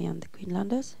Sámi and the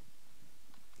Greenlanders.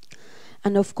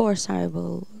 And of course I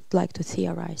will like to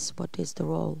theorize what is the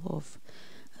role of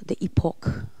the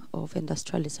epoch of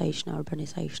industrialization,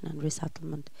 urbanization and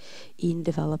resettlement in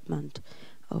development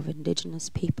of indigenous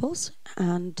peoples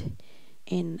and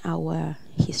in our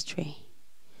history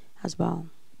as well.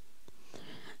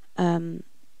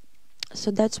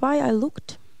 So that's why I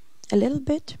looked a little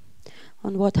bit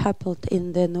on what happened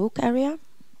in the Nuuk area,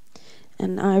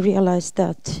 and I realized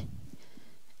that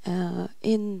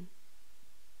in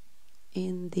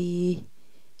the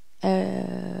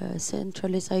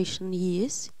centralization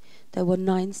years, there were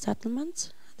 9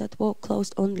 settlements that were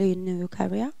closed only in Nuuk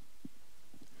area,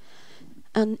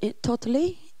 and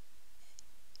totally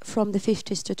from the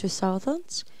 50s to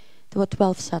 2000s there were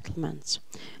 12 settlements.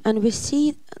 And we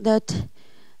see that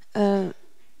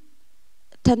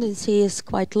tendency is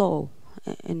quite low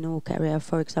in Nuuk area,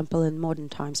 for example, in modern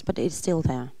times, but it's still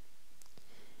there.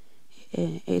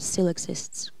 It still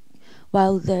exists.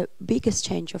 While the biggest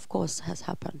change, of course, has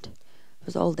happened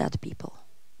with all dead people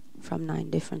from 9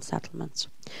 different settlements.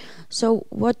 So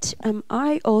what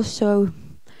I also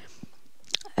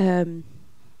very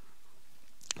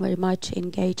much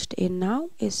engaged in now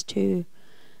is to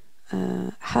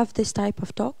have this type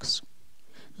of talks,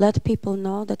 let people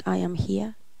know that I am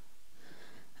here,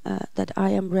 that I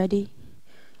am ready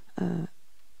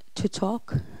to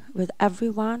talk with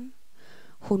everyone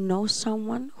who knows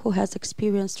someone who has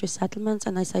experienced resettlements,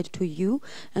 and I say to you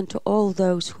and to all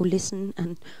those who listen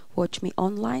and watch me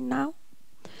online now.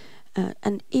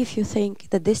 And if you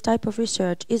think that this type of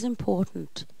research is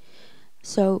important,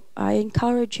 so I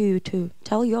encourage you to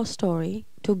tell your story,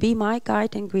 to be my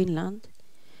guide in Greenland,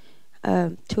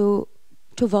 to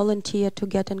volunteer to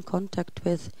get in contact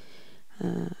with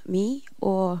me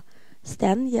or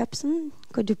Sten Jepsen.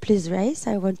 Could you please raise?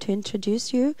 I want to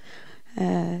introduce you.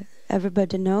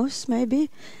 Everybody knows maybe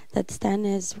that Sten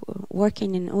is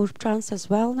working in Urtrans as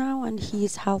well now, and he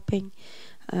is helping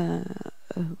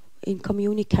in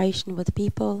communication with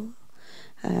people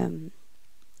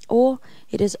Or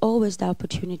it is always the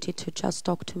opportunity to just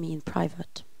talk to me in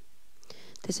private.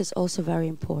 This is also very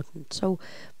important. So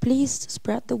please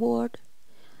spread the word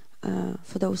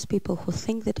for those people who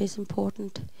think that is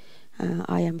important.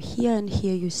 I am here, and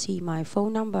here you see my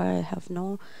phone number. I have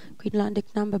no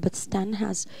Greenlandic number, but Stan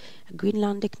has a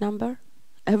Greenlandic number.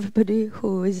 Everybody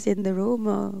who is in the room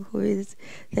or who is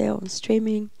there on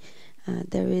streaming,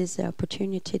 there is the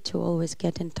opportunity to always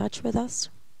get in touch with us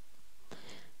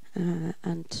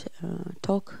and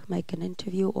talk, make an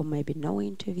interview, or maybe no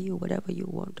interview, whatever you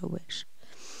want or wish.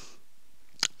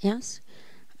 Yes?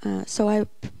 So I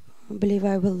believe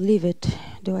I will leave it.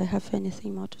 Do I have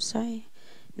anything more to say?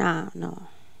 No.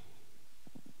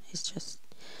 It's just...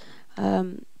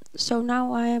 so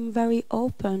now I am very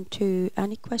open to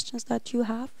any questions that you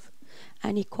have,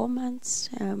 any comments.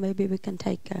 Maybe we can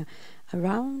take a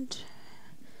round.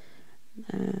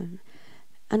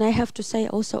 And I have to say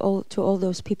also to all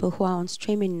those people who are on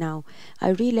streaming now, I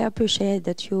really appreciate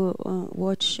that you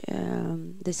watch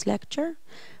this lecture,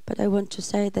 but I want to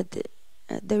say that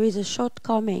there is a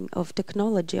shortcoming of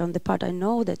technology on the part. I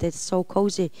know that it's so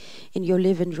cozy in your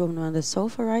living room on the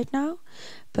sofa right now,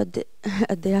 but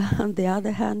on the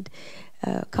other hand,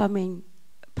 coming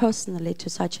personally to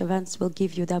such events will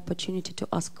give you the opportunity to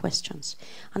ask questions.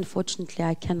 Unfortunately,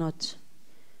 I cannot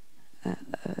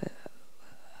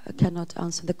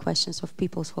answer the questions of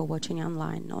people who are watching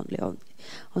online,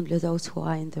 only those who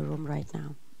are in the room right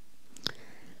now.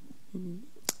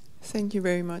 Thank you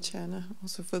very much, Anna,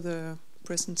 also for the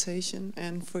presentation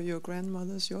and for your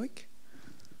grandmother's Ársjogk,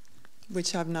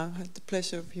 which I've now had the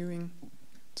pleasure of hearing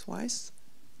twice,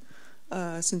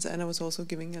 since Anna was also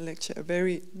giving a lecture, a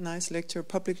very nice lecture, a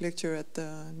public lecture at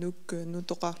the Nuuk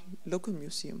Local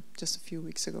Museum just a few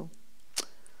weeks ago.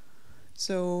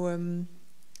 So,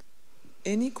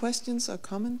 any questions or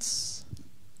comments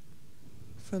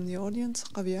from the audience?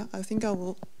 Javier, I think I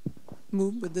will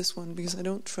move with this one because I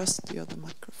don't trust the other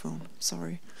microphone.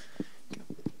 Sorry.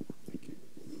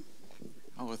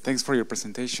 Oh, thanks for your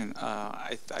presentation.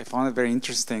 I found it very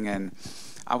interesting, and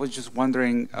I was just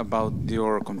wondering about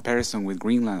your comparison with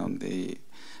Greenland on the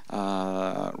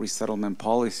resettlement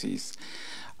policies.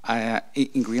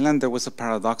 In Greenland, there was a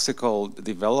paradoxical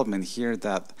development here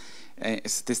that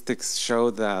statistics show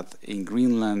that in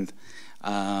Greenland,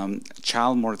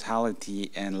 child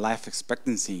mortality and life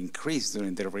expectancy increased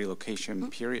during the relocation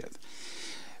period,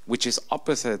 which is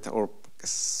opposite or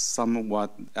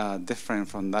somewhat different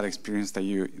from that experience that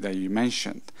you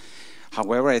mentioned.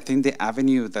 However, I think the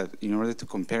avenue that, in order to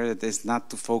compare it, is not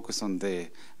to focus on the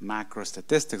macro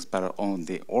statistics, but on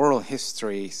the oral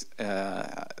histories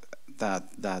that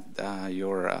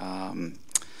your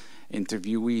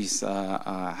interviewees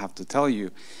have to tell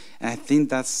you. And I think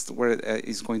that's where it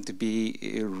is going to be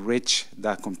rich,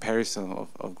 that comparison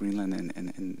of Greenland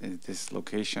in this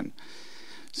location.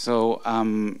 So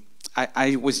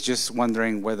I was just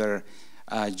wondering whether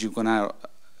you're going to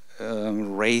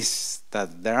raise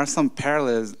that there are some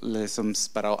parallelisms,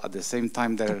 but at the same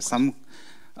time there are some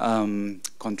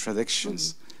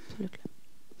contradictions. Absolutely.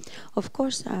 Of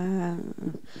course,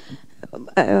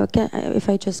 if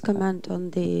I just comment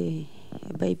on the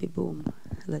baby boom,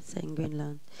 let's say in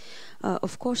Greenland,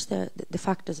 of course the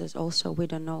factors is also we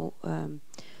don't know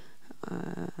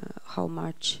how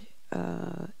much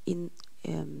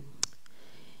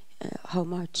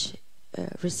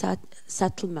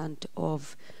resettlement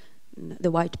of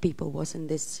the white people was in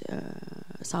this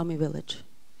Sámi village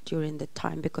during the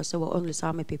time, because there were only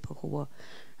Sámi people who were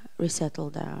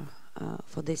resettled there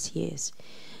for these years.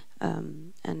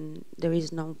 And there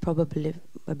is no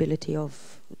probability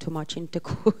of too much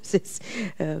intercourses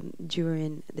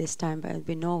during this time. But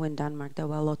we know in Denmark there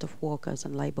were a lot of workers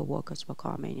and labor workers were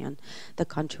coming, and the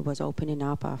country was opening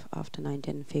up after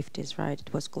 1950s, right?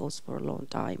 It was closed for a long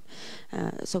time.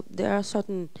 So there are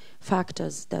certain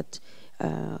factors that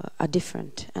are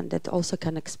different, and that also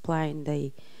can explain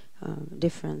the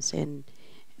difference in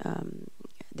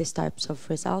these types of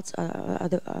results.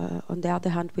 On the other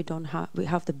hand, we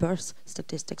have the birth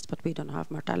statistics, but we don't have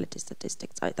mortality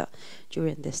statistics either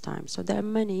during this time. So there are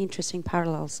many interesting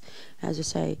parallels, as you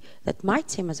say, that might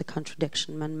seem as a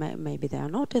contradiction, and maybe they are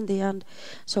not in the end.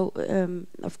 So,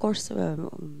 of course,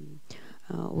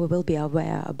 we will be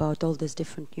aware about all these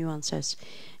different nuances.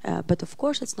 But of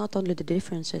course, it's not only the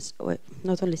differences, or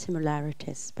not only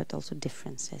similarities, but also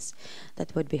differences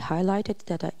that would be highlighted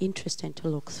that are interesting to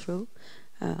look through.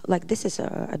 Like this is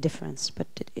a difference, but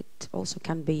it also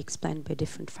can be explained by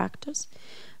different factors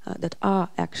that are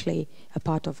actually a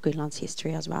part of Greenland's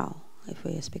history as well, if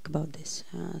we speak about this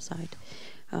side.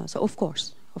 So of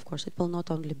course, it will not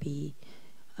only be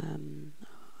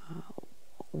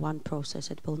one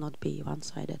process. It will not be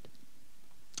one-sided.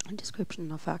 A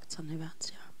description of facts and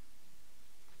events, yeah.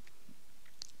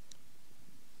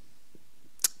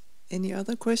 Any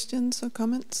other questions or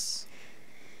comments?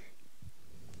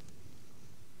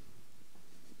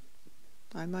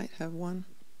 I might have one,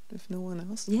 if no one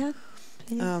else. Yeah,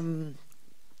 please.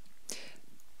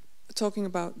 Talking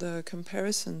about the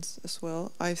comparisons as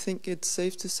well, I think it's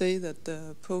safe to say that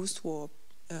the post-war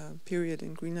period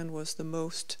in Greenland was the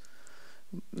most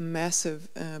massive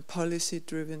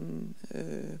policy-driven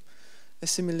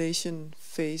assimilation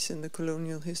phase in the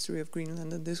colonial history of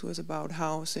Greenland, and this was about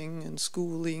housing and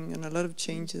schooling and a lot of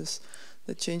changes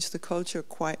that changed the culture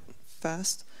quite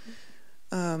fast.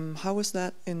 How was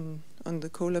that on the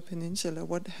Kola Peninsula?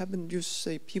 What happened? You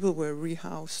say people were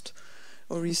rehoused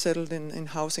or resettled in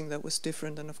housing that was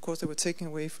different, and of course they were taken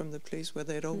away from the place where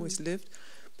they had always lived.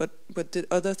 But did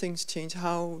other things change?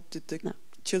 How did the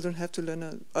children have to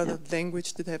learn other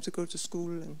language? Did they have to go to school?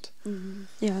 And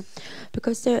yeah,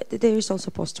 because there is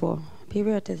also post-war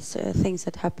period. There's things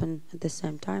that happen at the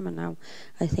same time, and now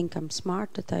I think I'm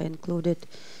smart that I included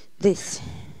this.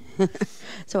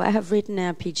 So I have written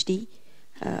a PhD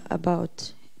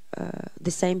about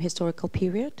the same historical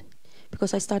period,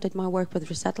 because I started my work with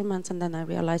resettlements, and then I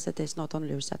realized that there's not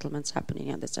only resettlements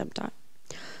happening at the same time.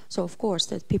 So of course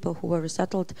the people who were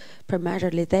resettled,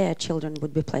 primarily their children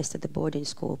would be placed at the boarding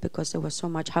school because there was so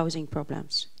much housing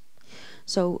problems.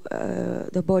 So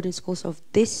the boarding schools of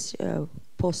this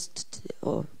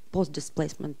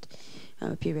post-displacement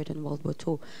period in World War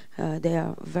II, they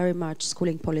are very much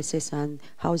schooling policies and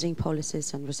housing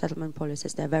policies and resettlement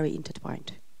policies. They're very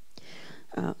intertwined.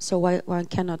 So one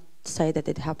cannot say that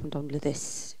it happened only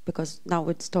this, because now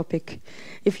it's topic.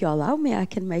 If you allow me, I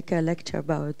can make a lecture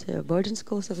about boarding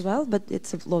schools as well, but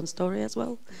it's a long story as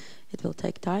well. It will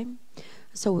take time.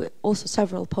 So also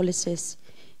several policies,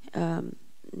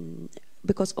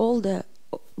 because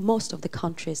most of the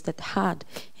countries that had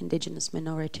indigenous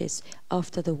minorities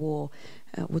after the war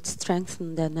would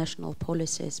strengthen their national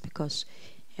policies because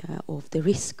of the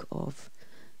risk of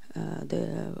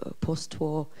the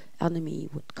post-war enemy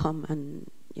would come, and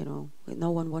no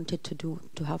one wanted to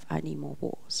have any more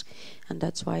wars, and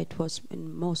that's why it was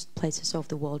in most places of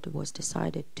the world it was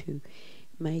decided to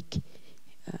make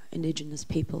indigenous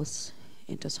peoples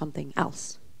into something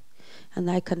else.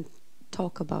 And I can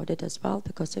talk about it as well,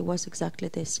 because it was exactly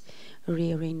this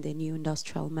rearing the new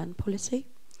industrial man policy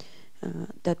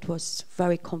that was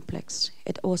very complex.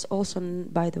 It was also,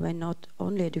 by the way, not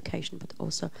only education but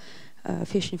also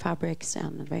fishing fabrics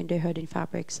and reindeer herding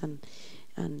fabrics and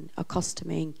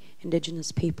accustoming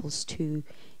indigenous peoples to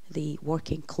the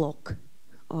working clock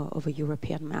of a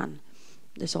European man.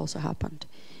 This also happened.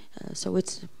 So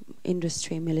it's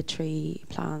industry, military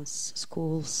plants,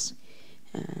 schools,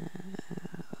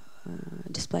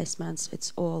 displacements,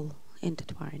 it's all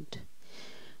intertwined.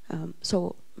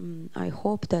 I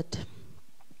hope that,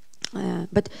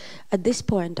 but at this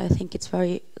point I think it's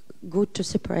very good to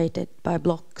separate it by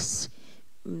blocks.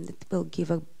 It will give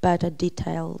a better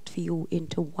detailed view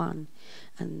into one,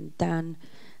 and then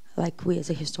like we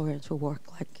as a historians will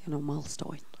work like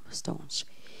milestones.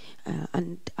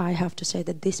 And I have to say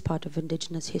that this part of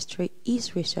indigenous history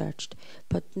is researched,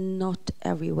 but not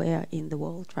everywhere in the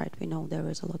world, right? We know there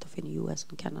is a lot of in the US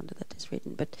and Canada that is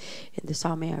written, but in the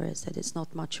Sámi areas that is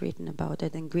not much written about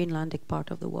it. In the Greenlandic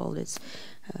part of the world it's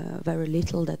very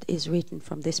little that is written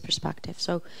from this perspective.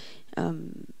 So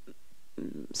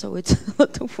it's a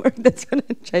lot of work, that's what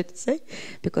I try to say,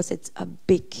 because it's a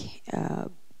big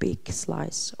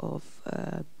slice of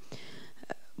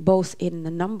both in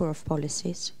the number of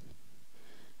policies,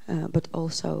 but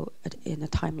also in a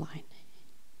timeline.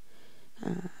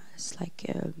 It's like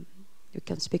you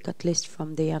can speak at least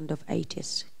from the end of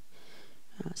 80s.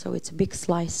 So it's a big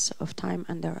slice of time,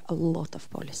 and there are a lot of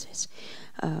policies.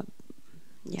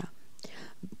 Yeah,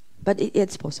 but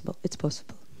it's possible. It's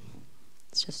possible.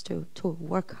 It's just to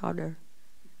work harder.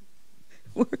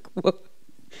 Work more.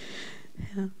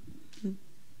 Yeah.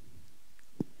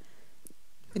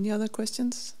 Any other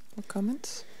questions or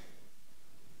comments?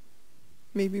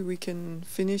 Maybe we can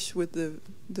finish with the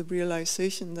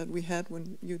realization that we had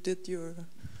when you did your.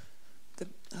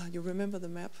 You remember the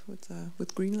map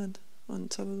with Greenland on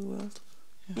top of the world?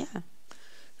 Yeah.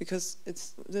 Because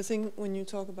it's the thing when you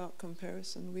talk about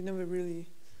comparison, we never really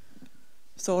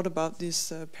thought about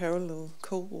these parallel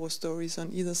Cold War stories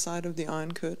on either side of the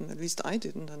Iron Curtain. At least I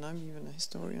didn't, and I'm even a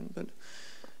historian. But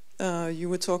you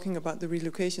were talking about the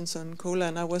relocations on Kola,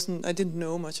 and I didn't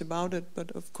know much about it.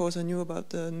 But of course, I knew about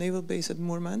the naval base at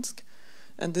Murmansk,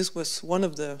 and this was one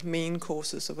of the main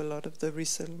causes of a lot of the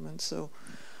resettlement. So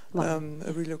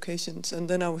relocations. And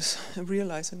then I was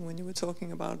realizing when you were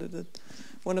talking about it that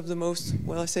one of the most,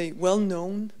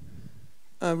 well-known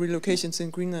relocations in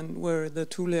Greenland were the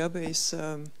Thule Air Base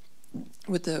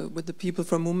with the people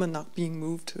from Uummannaq being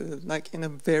moved like in a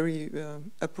very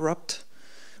abrupt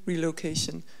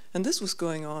relocation. And this was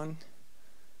going on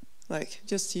like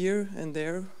just here and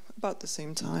there about the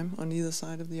same time on either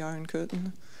side of the Iron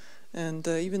Curtain. And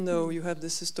even though you have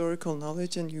this historical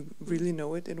knowledge and you really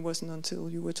know it, it wasn't until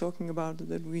you were talking about it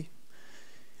that we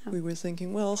were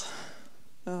thinking, well...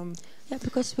 yeah,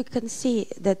 because we can see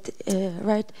that,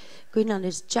 right, Greenland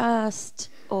is just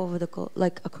over the,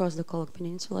 across the Kola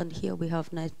Peninsula, and here we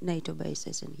have NATO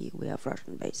bases, and here we have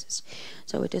Russian bases.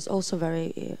 So it is also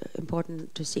very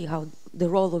important to see how the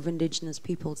role of indigenous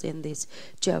peoples in these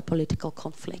geopolitical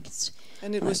conflicts.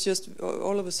 And it was just,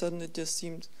 all of a sudden, it just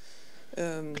seemed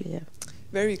clear.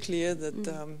 Very clear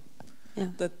that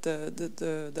that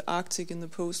the Arctic in the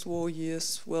post-war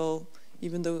years, well,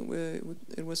 even though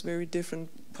it was very different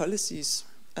policies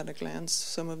at a glance,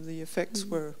 some of the effects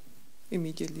were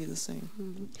immediately the same.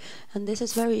 And this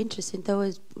is very interesting. There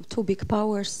were two big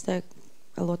powers, there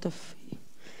a lot of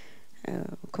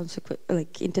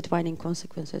intertwining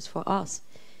consequences for us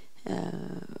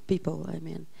people, I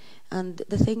mean. And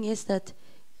the thing is that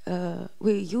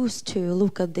we used to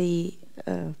look at the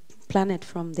planet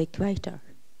from the equator,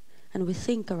 and we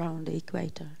think around the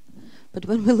equator. But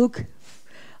when we look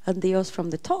at the Earth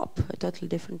from the top, a totally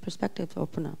different perspective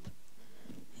open up.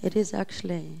 It is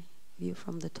actually view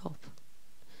from the top.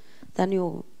 Then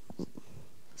you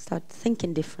start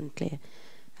thinking differently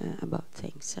about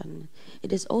things, and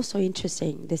it is also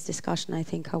interesting, this discussion, I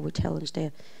think, how we challenge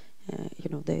the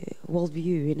the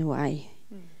worldview in a way,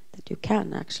 that you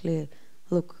can actually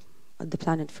look at the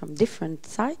planet from different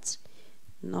sides,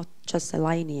 not just a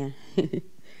linear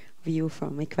view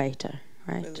from equator,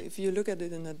 right? Well, if you look at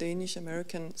it in a Danish,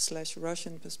 American /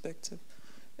 Russian perspective,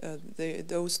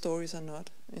 those stories are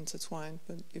not intertwined.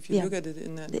 But if you look at it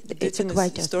in an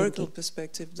indigenous historical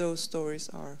perspective, those stories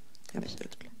are connected.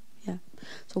 Absolutely. Yeah.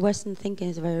 So Western thinking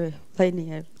is very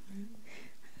linear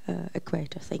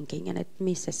equator thinking, and it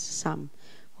misses some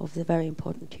of the very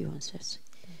important nuances,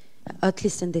 at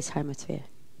least in this hemisphere.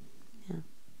 Yeah.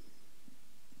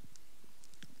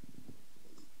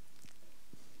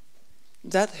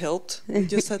 That helped. We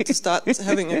just had to start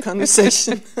having a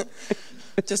conversation,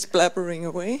 just blabbering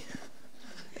away.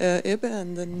 Ebbe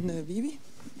and then Vivi.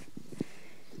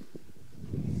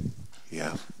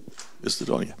 Yeah, is it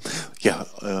on? Yeah,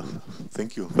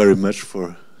 thank you very much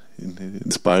for an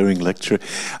inspiring lecture.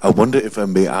 I wonder if I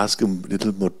may ask a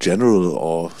little more general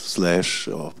or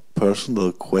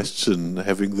personal question,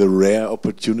 having the rare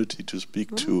opportunity to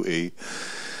speak to a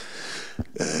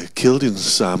Kildin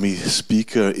Sámi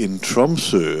speaker in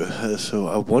Tromsø. So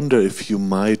I wonder if you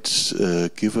might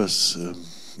give us a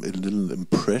little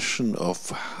impression of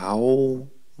how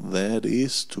that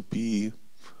is to be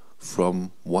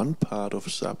from one part of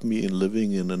Sápmi and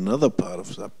living in another part of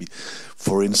Sápmi.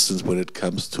 For instance, when it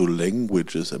comes to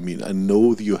languages, I mean, I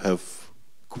know you have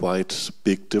quite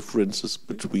big differences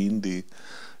between the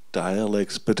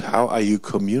dialects, but how are you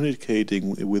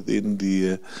communicating within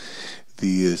the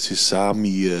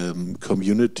Sámi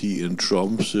community in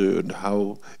Tromsø, and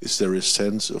how is there a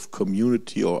sense of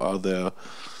community, or are there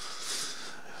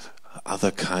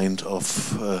other kind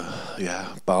of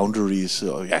boundaries?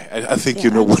 I think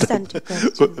you know what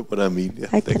I mean. Yeah,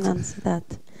 I can answer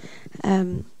that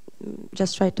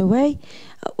just right away.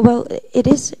 Well, it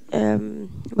is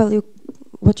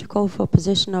what you call for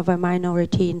position of a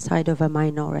minority inside of a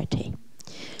minority.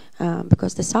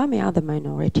 Because the Sámi are the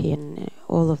minority in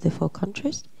all of the 4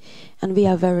 countries, and we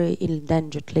are very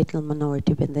endangered little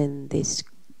minority within this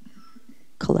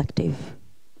collective,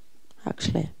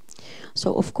 actually.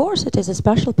 So of course it is a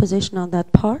special position on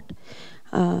that part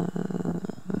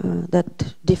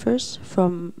that differs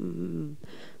from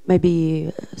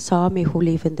maybe Sámi who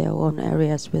live in their own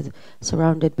areas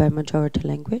surrounded by majority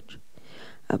language,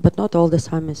 but not all the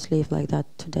Sámis live like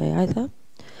that today either.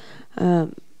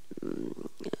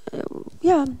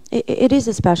 It is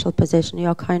a special position. You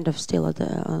are kind of still at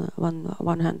the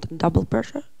one hand in double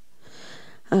pressure.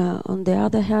 On the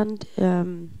other hand,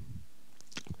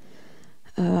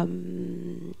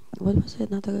 what was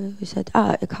it? Another we said.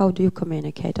 How do you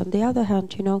communicate? On the other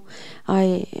hand,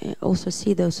 I also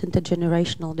see those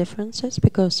intergenerational differences,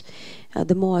 because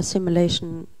the more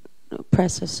assimilation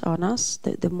presses on us,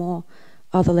 the more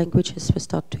other languages we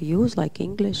start to use, like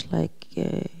English, like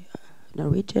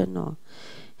Norwegian, or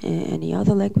any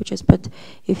other languages. But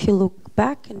if you look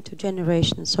back into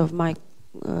generations of my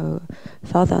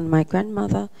father and my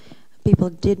grandmother, people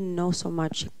didn't know so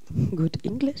much good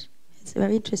English. It's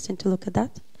very interesting to look at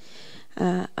that.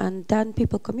 And then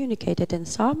people communicated in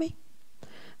Sámi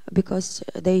because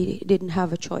they didn't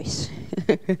have a choice.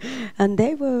 And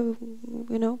they were,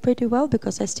 pretty well,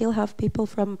 because I still have people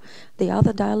from the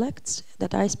other dialects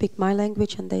that I speak my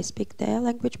language and they speak their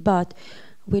language, but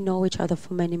we know each other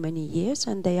for many, many years,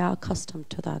 and they are accustomed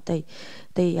to that.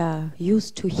 They are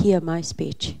used to hear my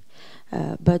speech.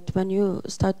 But when you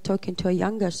start talking to a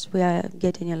youngers, we are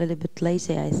getting a little bit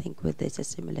lazy, I think, with this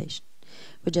assimilation.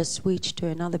 We just switch to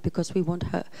another because we want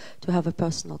to have a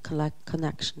personal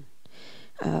connection.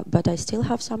 But I still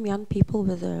have some young people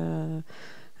within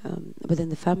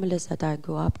the families that I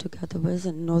grew up together with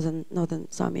in northern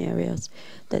Sámi areas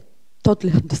that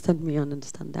totally understand me and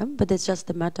understand them. But it's just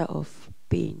a matter of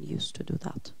being used to do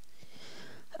that.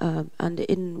 And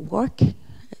in work,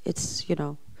 it's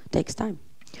takes time.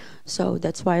 So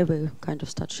that's why we kind of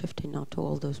start shifting now to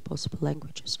all those possible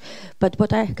languages. But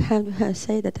what I can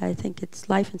say that I think it's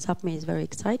life in Sápmi is very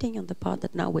exciting on the part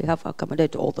that now we have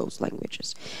accommodated all those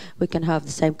languages. We can have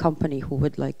the same company who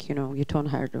would you don't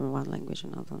hear one language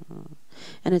another.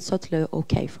 And it's totally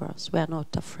okay for us. We are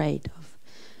not afraid of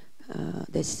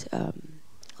this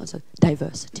also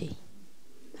diversity.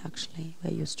 Actually,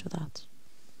 we're used to that.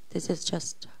 This is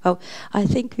just... Oh, I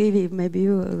think maybe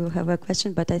you have a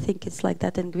question, but I think it's like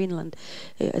that in Greenland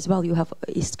as well. You have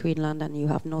East Greenland and you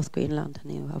have North Greenland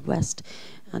and you have West.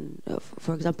 And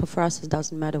for example, for us, it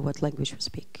doesn't matter what language we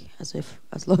speak, as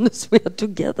long as we are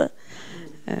together.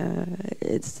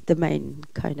 It's the main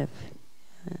kind of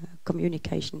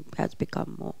communication has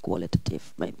become more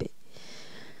qualitative, maybe.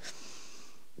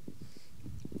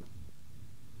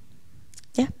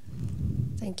 Yeah.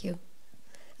 Thank you.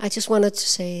 I just wanted to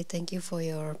say thank you for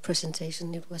your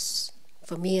presentation. It was,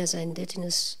 for me as an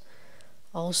Indigenous,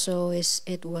 also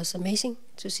it was amazing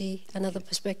to see another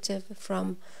perspective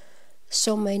from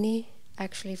so many,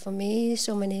 actually for me,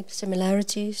 so many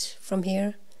similarities from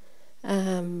here.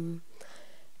 And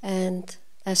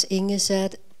as Inge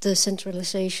said, the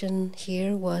centralization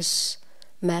here was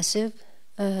massive,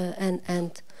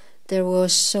 and there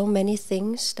was so many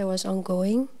things that was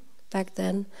ongoing back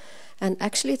then. And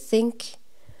actually think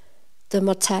the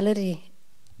mortality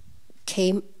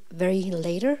came very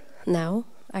later now,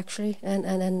 actually, and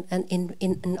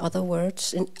in other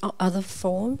words, in other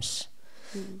forms.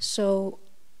 So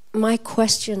my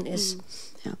question is,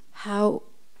 how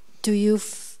do you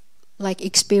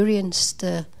experience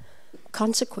the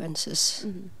consequences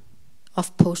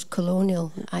of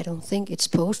post-colonial? I don't think it's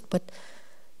post, but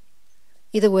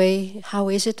either way, how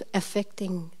is it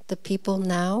affecting the people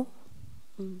now?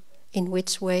 In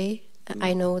which way?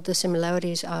 I know the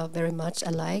similarities are very much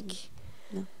alike,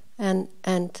 and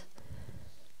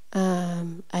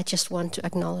I just want to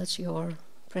acknowledge your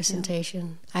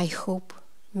presentation. I hope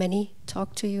many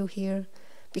talk to you here,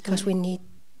 because we need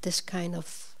this kind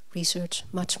of research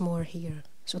much more here.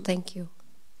 So thank you.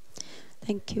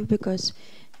 Thank you, because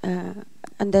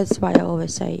and that's why I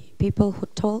always say people who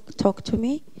talk to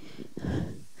me.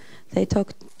 They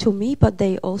talk to me, but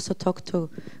they also talk to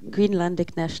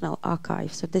Greenlandic National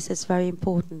Archive. So this is very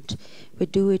important. We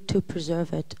do it to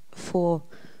preserve it for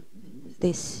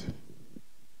these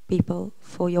people,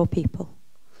 for your people.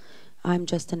 I'm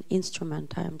just an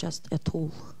instrument. I am just a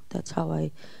tool. That's how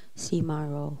I see my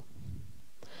role.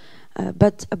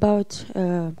 But about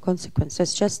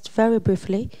consequences, just very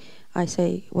briefly, I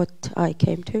say what I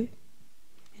came to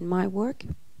in my work.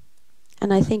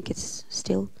 And I think it's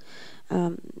still...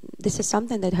 this is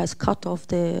something that has cut off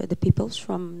the peoples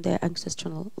from their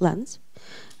ancestral lands,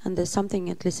 and there's something,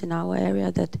 at least in our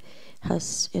area, that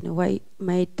has in a way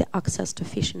made the access to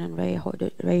fishing and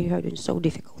reinherding so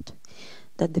difficult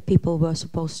that the people were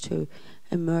supposed to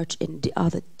emerge in the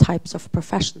other types of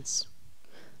professions,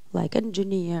 like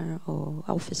engineer or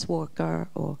office worker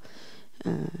or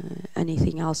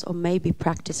anything else, or maybe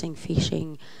practicing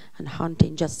fishing and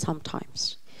hunting just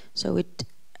sometimes. So it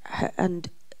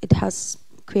has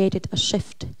created a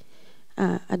shift,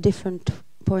 a different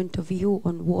point of view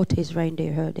on what is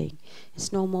reindeer herding.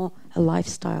 It's no more a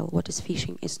lifestyle. What is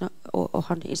fishing is not, or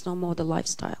hunting is no more the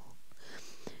lifestyle,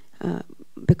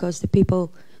 because the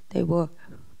people, they were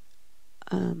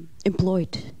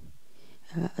employed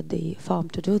at the farm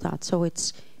to do that. So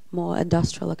it's more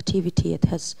industrial activity. It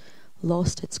has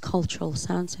lost its cultural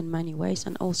sense in many ways,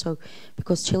 and also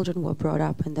because children were brought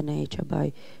up in the nature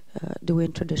by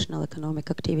doing traditional economic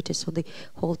activities. So the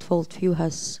whole view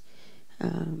has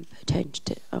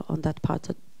changed on that part,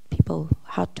 that people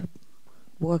had to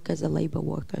work as a labor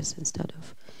workers instead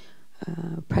of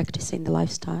practicing the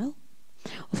lifestyle.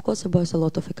 Of course, there was a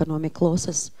lot of economic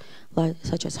losses,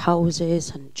 such as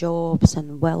houses and jobs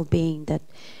and well-being, that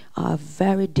are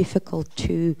very difficult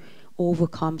to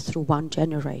overcome through one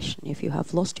generation. If you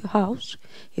have lost your house,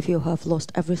 if you have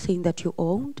lost everything that you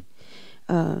owned,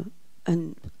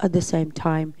 and at the same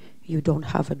time you don't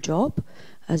have a job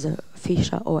as a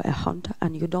fisher or a hunter,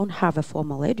 and you don't have a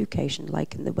formal education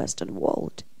like in the Western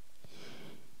world,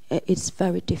 it's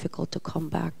very difficult to come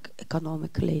back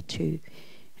economically to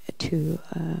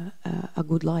a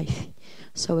good life.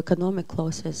 So economic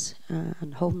losses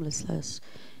and homelessness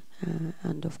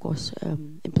and of course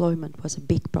employment was a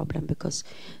big problem, because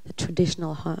the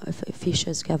traditional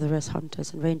fishers, gatherers,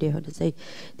 hunters and reindeer herders,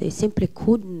 they simply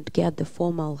couldn't get the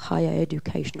formal higher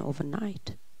education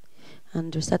overnight,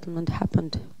 and resettlement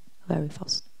happened very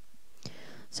fast.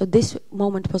 So this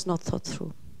moment was not thought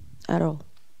through at all.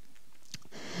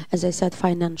 As I said,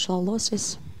 financial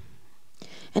losses.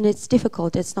 And it's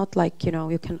difficult. It's not like, you know,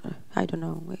 you can, I don't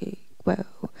know,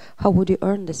 how would you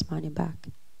earn this money back?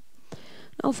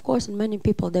 Now, of course, many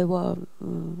people, they were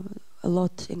a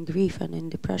lot in grief and in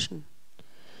depression.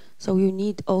 So you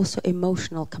need also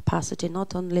emotional capacity,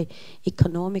 not only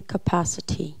economic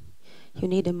capacity. You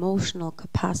need emotional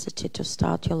capacity to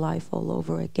start your life all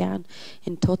over again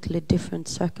in totally different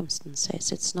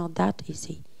circumstances. It's not that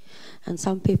easy. And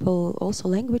some people, also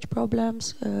language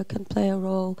problems can play a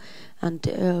role. And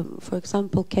for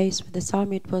example, case with the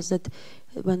Sámi, it was that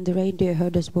when the reindeer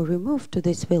herders were removed to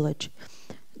this village,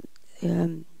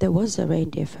 there was a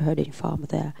reindeer herding farm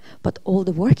there, but all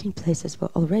the working places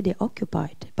were already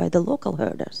occupied by the local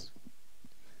herders.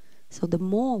 So the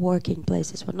more working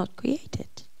places were not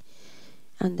created.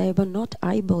 And they were not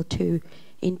able to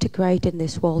integrate in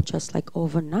this world just like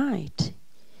overnight.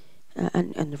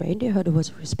 And reindeer herder was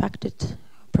a respected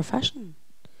profession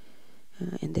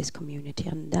in this community,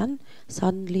 and then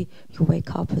suddenly you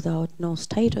wake up without no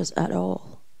status at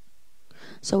all.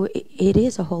 So it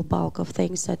is a whole bulk of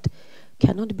things that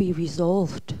cannot be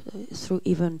resolved through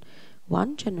even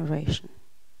one generation.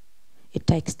 It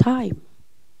takes time.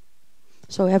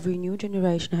 So every new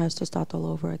generation has to start all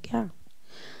over again.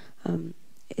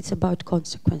 It's about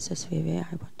consequences, Vivi,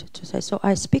 I wanted to say. So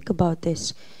I speak about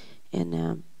this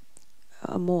in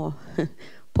a more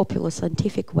popular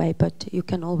scientific way, but you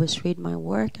can always read my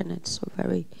work, and it's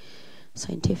very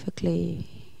scientifically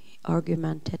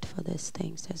argumented for these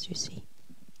things, as you see,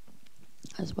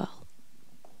 as well.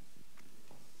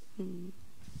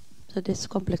 So this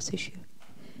complex issue.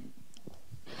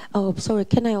 Oh, sorry,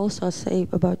 can I also say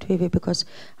about Vivi, because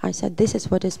I said this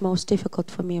is what is most difficult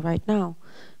for me right now,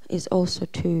 is also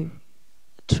to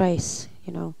trace,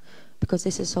 you know, because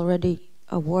this is already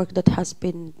a work that has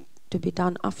been to be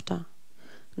done after.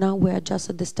 Now we are just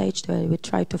at the stage where we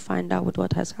try to find out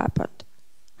what has happened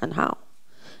and how,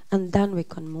 and then we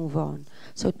can move on.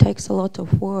 So it takes a lot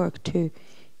of work, to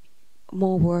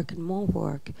more work and more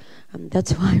work, and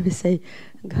that's why we say,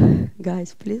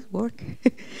 guys, please work,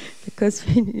 because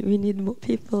we need more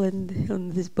people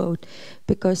on this boat,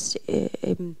 because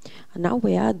now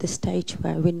we are at the stage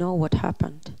where we know what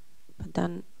happened, but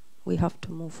then we have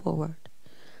to move forward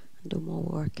and do more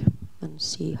work and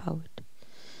see how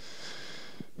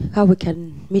we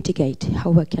can mitigate,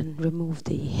 how we can remove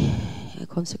the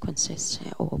consequences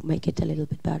or make it a little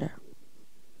bit better.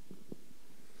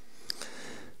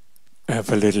 I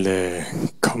have a little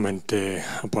comment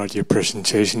about your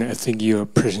presentation. I think your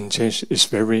presentation is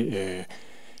very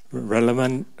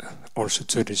relevant also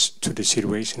to the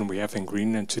situation we have in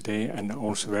Greenland today, and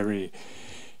also very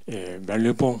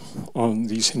valuable on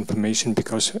this information,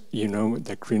 because you know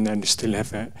that Greenland still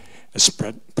have a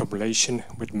spread population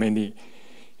with many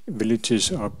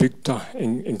villages or bygder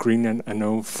in Greenland. I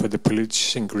know for the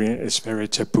politicians in Greenland it's very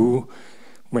taboo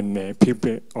when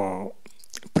people or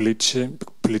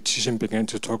politicians began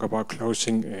to talk about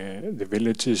closing the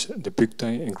villages, the bygder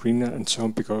in Greenland and so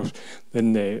on, because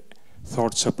then the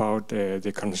thoughts about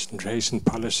the concentration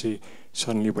policy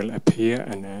suddenly will appear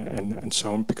and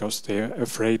so on, because they are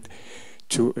afraid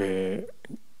to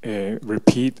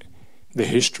repeat the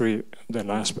history the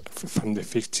last from the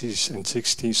 50s and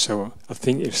 60s. So I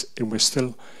think it will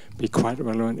still be quite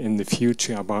relevant in the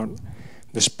future about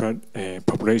the spread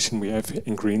population we have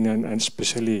in Greenland, and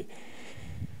especially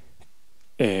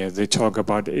they talk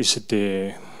about, is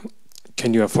it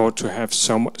can you afford to have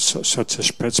such a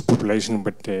spread population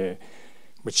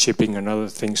with shipping and other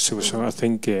things too? So I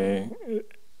think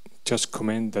just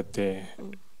comment that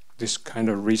this kind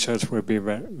of research will be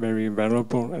very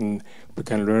valuable, and we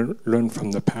can learn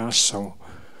from the past. So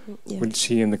we'll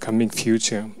see in the coming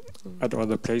future at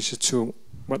other places too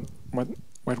what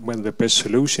what will the best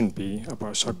solution be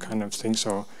about such kind of things,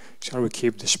 or shall we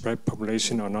keep the spread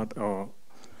population or not, or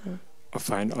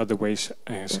find other ways?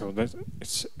 So that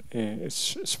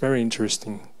it's very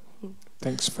interesting.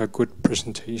 Thanks for a good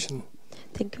presentation.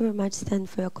 Thank you very much, Stan,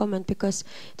 for your comment, because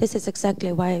this is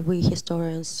exactly why we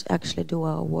historians actually do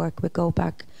our work. We go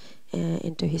back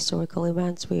into historical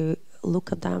events, we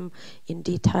look at them in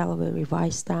detail, we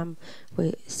revise them,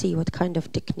 we see what kind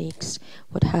of techniques,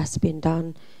 what has been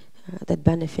done that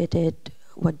benefited,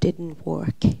 what didn't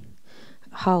work,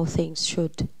 how things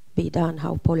should be done,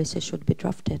 how policies should be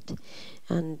drafted.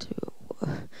 And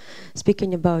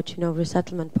speaking about,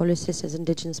 resettlement policies, as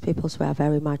indigenous peoples, we are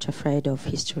very much afraid of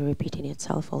history repeating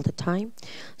itself all the time.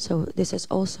 So this is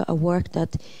also a work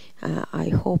that I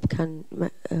hope can,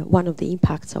 one of the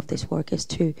impacts of this work is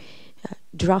to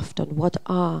draft on what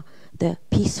are the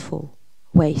peaceful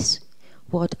ways,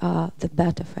 what are the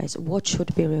better ways, what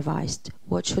should be revised,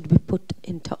 what should be put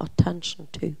into attention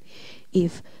to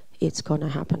if it's going to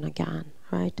happen again,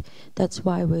 right? That's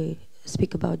why we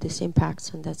speak about these impacts,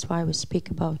 and that's why we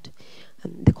speak about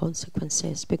the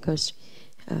consequences, because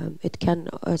it can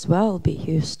as well be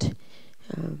used.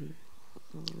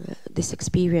 These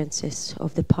experiences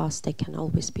of the past, they can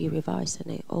always be revised, and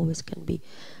they always can be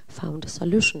found a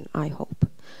solution, I hope.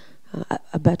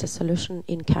 A better solution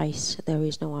in case there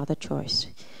is no other choice,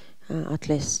 at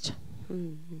least.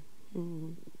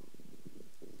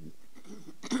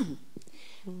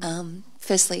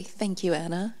 Firstly, thank you,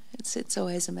 Anna. It's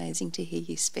always amazing to hear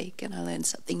you speak, and I learn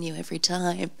something new every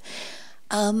time.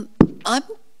 I'm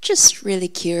just really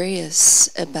curious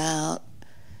about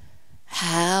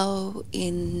how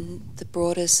in the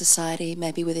broader society,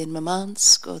 maybe within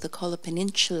Murmansk or the Kola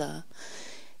Peninsula,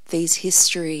 these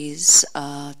histories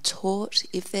are taught,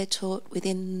 if they're taught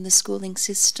within the schooling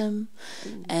system,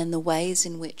 and the ways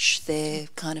in which they're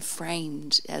kind of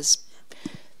framed as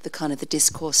the kind of the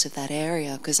discourse of that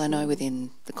area. Because I know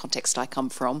within the context I come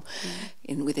from,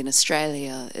 within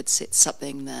Australia, it's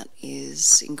something that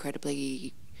is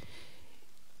incredibly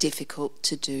difficult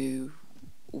to do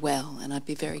well, and I'd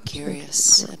be very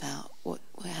curious about what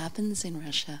happens in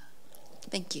Russia.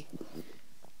 Thank you.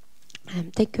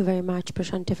 Thank you very much,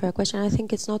 Prashanti, for your question. I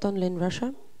think it's not only in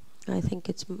Russia. I think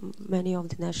it's many of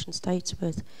the nation states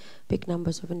with big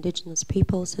numbers of indigenous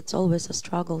peoples. It's always a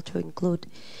struggle to include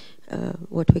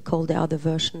what we call the other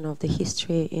version of the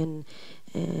history in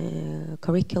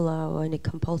curricula or any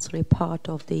compulsory part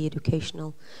of the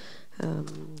educational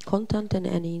content in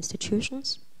any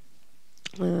institutions.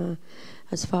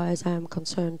 As far as I am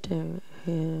concerned,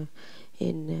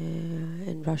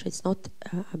 in Russia, it's not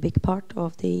a big part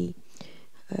of the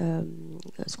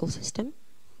school system.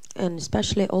 And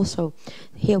especially also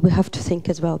here we have to think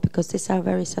as well, because these are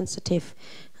very sensitive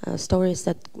stories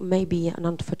that may be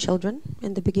not for children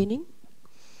in the beginning,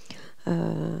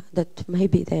 that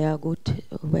maybe they are good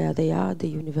where they are at the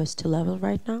university level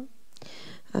right now,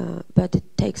 but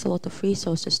it takes a lot of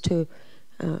resources to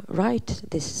write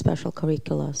these special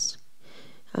curriculums.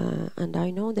 And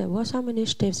I know there were some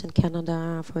initiatives in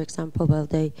Canada, for example, where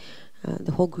they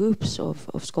the whole groups of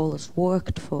scholars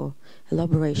worked for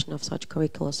elaboration of such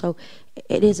curricula. So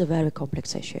it is a very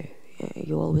complex issue.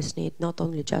 You always need not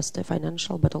only just the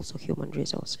financial but also human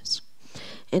resources.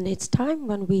 And it's time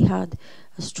when we had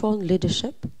a strong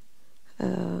leadership,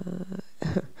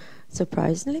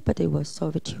 surprisingly, but it was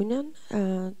Soviet Union.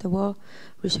 There were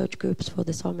research groups for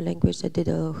the Sámi language that did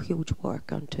a huge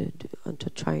work onto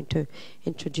trying to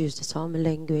introduce the Sámi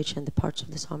language and the parts of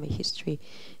the Sámi history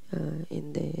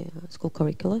in the school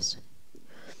curriculums.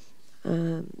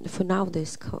 For now,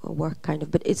 this work kind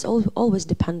of, but it's always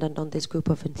dependent on this group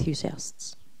of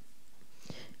enthusiasts.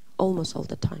 Almost all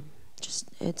the time. Just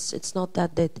it's not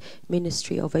that the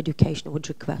Ministry of Education would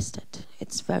request it.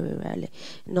 It's very rarely.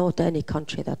 Not any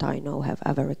country that I know have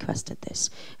ever requested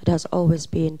this. It has always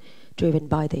been driven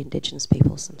by the indigenous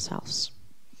peoples themselves.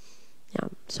 Yeah.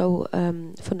 So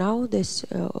for now, these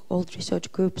old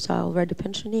research groups are already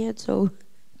pensioneered. So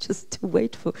just to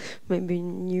wait for maybe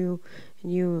new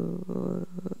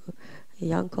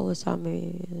young Kola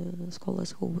Sámi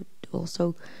scholars who would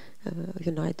also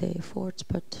unite their efforts,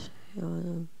 but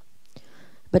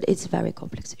it's a very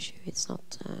complex issue. It's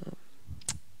not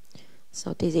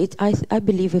easy. I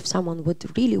believe if someone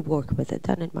would really work with it,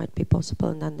 then it might be possible,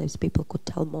 and then these people could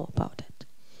tell more about it.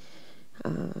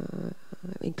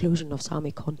 Inclusion of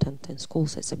Sámi content in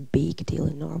schools is a big deal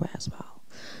in Norway as well.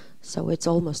 So it's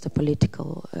almost a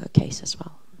political case as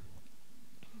well.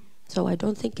 So I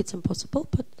don't think it's impossible,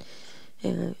 but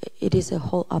it is a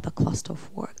whole other cluster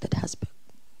of work that has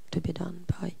to be done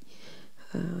by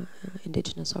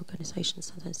indigenous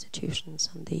organizations and institutions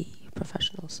and the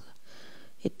professionals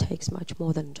it takes much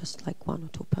more than just like 1 or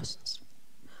 2 persons.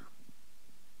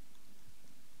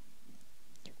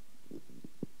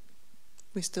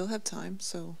 We still have time,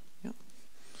 so yeah.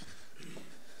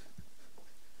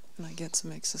 And I get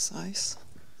some exercise.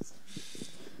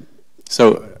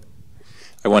 So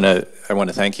I want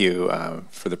to thank you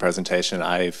for the presentation.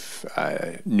 I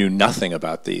knew nothing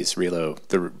about these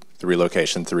the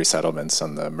relocation, the resettlements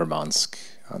on the Murmansk,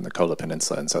 on the Kola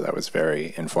Peninsula, and so that was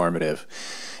very informative.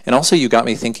 And also, you got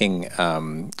me thinking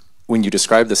when you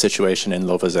described the situation in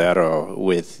Lovozero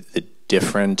with the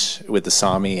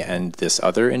Sámi and this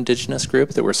other indigenous group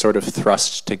that were sort of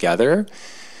thrust together.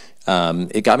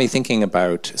 It got me thinking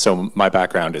about. So my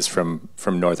background is from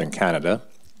northern Canada.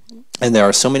 And there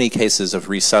are so many cases of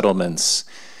resettlements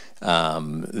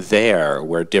there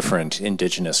where different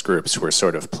indigenous groups were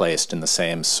sort of placed in the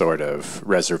same sort of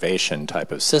reservation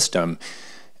type of system.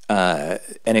 And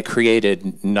it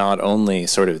created not only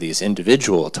sort of these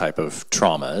individual type of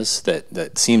traumas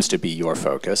that seems to be your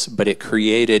focus, but it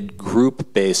created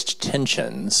group-based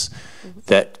tensions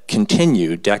that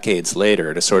continue decades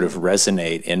later to sort of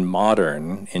resonate in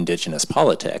modern indigenous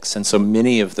politics. And so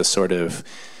many of the sort of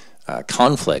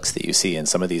conflicts that you see in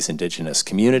some of these indigenous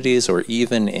communities, or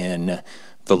even in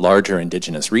the larger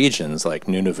indigenous regions like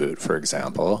Nunavut, for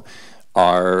example,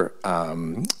 are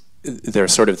they're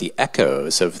sort of the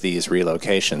echoes of these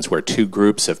relocations where two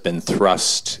groups have been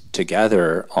thrust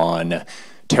together on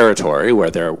territory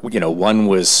where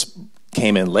one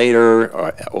came in later,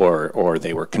 or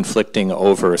they were conflicting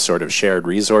over sort of shared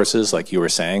resources, like you were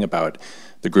saying about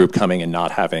the group coming and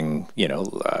not having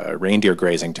reindeer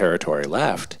grazing territory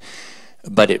left.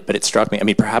 But it struck me. I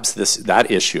mean, perhaps that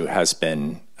issue has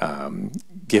been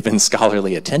given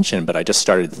scholarly attention, but I just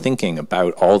started thinking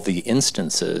about all the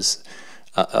instances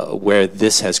where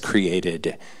this has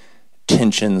created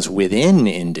tensions within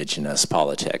indigenous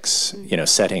politics,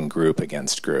 setting group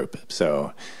against group.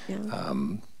 So,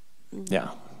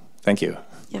 yeah, thank you.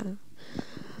 Yeah.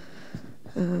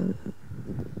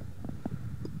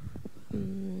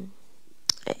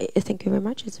 Thank you very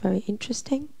much. It's very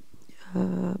interesting.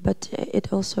 But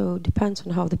it also depends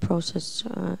on how the process,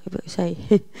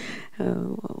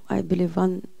 I believe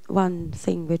one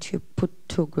thing which you put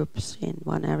 2 groups in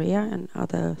one area, and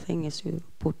other thing is you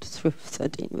put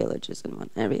 13 villages in one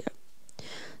area.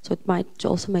 So it might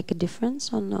also make a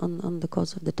difference on the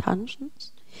cause of the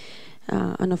tensions.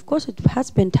 And of course it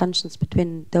has been tensions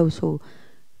between those who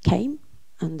came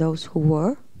and those who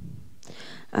were.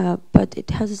 But it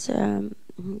has,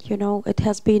 it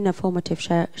has been a formative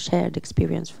shared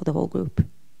experience for the whole group.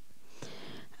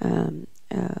 And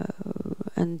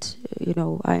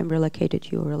I am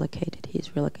relocated, you are relocated,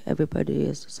 he's relocated, everybody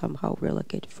is somehow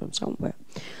relocated from somewhere.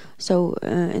 So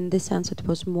in this sense it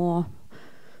was more,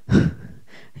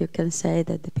 you can say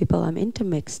that the people are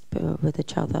intermixed with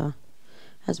each other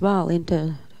as well, and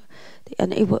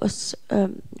it was,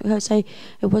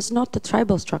 it was not the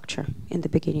tribal structure in the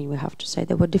beginning, we have to say.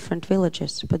 There were different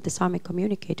villages, but the Sámi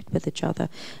communicated with each other,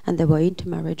 and there were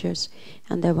intermarriages,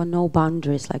 and there were no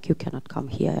boundaries, like you cannot come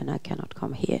here and I cannot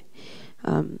come here.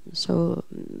 So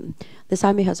the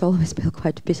Sámi has always been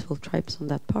quite peaceful tribes on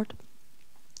that part.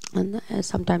 And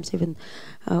sometimes even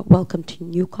welcomed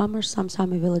newcomers. Some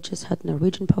Sámi villages had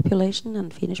Norwegian population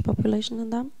and Finnish population in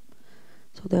them.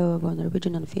 So there were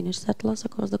Norwegian and Finnish settlers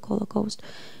across the Kola coast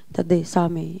that the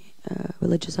Sámi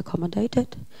villages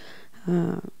accommodated.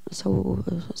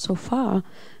 So far,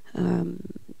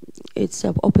 it's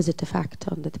an opposite effect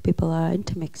on that the people are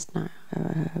intermixed now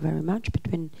very much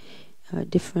between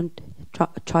different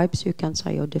tribes, you can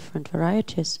say, or different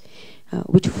varieties,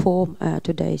 which form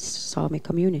today's Sámi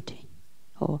community,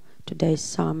 or today's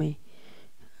Sámi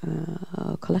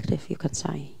collective, you can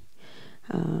say.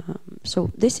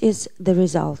 So this is the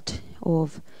result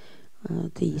of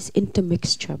this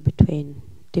intermixture between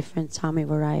different Sámi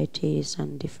varieties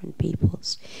and different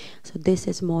peoples. So this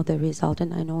is more the result,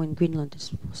 and I know in Greenland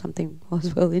is something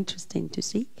was well interesting to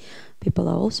see. People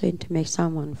are also intermixed,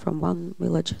 someone from one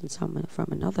village and someone from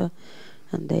another,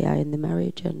 and they are in the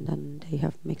marriage and then they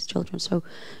have mixed children. So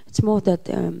it's more that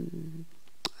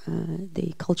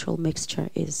the cultural mixture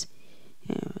is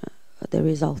the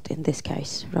result in this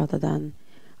case, rather than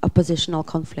oppositional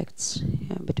conflicts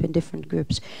between different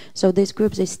groups. So these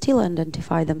groups, they still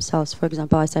identify themselves. For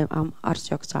example, I say I'm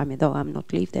Ársjogk Sámi, though I'm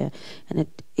not live there, and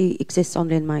it exists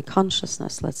only in my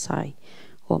consciousness, let's say,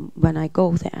 or when I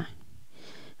go there.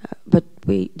 But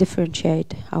we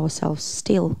differentiate ourselves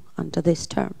still under these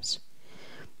terms.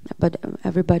 But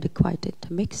everybody quite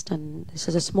intermixed, and this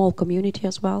is a small community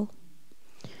as well.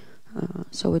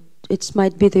 So it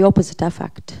might be the opposite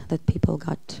effect, that people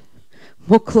got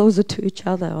more closer to each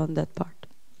other on that part.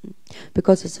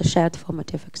 Because it's a shared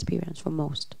formative experience for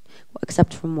most,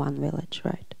 except from one village,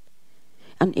 right?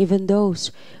 And even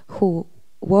those who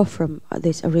were from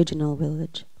this original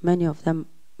village, many of them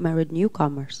married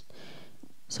newcomers.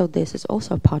 So this is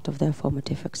also part of their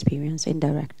formative experience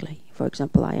indirectly. For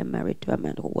example, I am married to a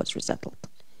man who was resettled,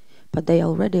 but they are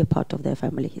already a part of their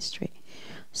family history.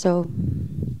 So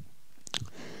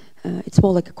it's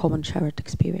more like a common shared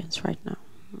experience right now,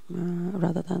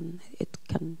 rather than it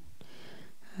can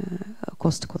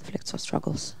cause conflicts or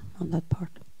struggles on that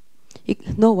part.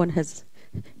 No one has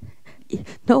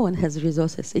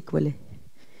resources equally.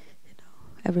 You know,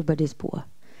 everybody is poor,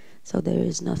 so there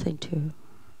is nothing to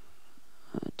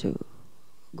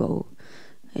go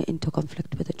into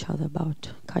conflict with each other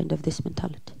about kind of this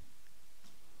mentality.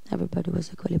 Everybody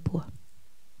was equally poor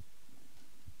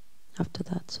after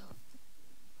that, so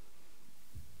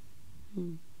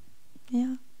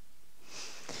yeah.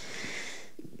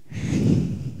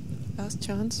 Last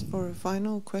chance for a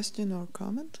final question or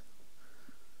comment.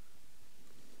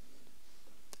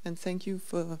 And thank you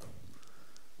for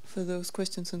those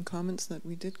questions and comments that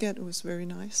we did get. It was very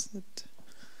nice that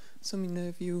so many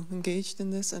of you engaged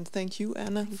in this, and thank you,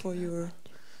 Anna, for your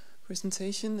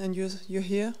presentation. And you're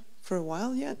here for a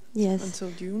while yet? Yes.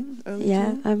 Until June, early June?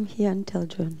 Yeah, I'm here until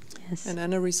June, yes. And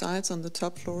Anna resides on the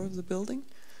top floor of the building,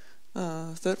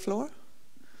 third floor,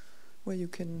 where you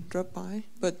can drop by.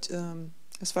 But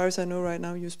as far as I know right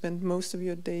now, you spend most of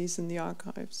your days in the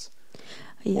archives.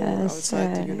 Yes,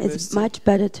 it's much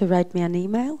better to write me an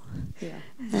email. Yeah.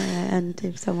 And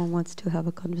if someone wants to have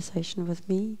a conversation with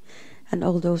me, and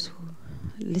all those who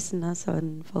listen us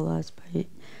and follow us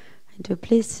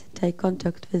please take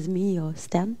contact with me or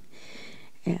Stan.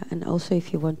 And also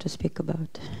if you want to speak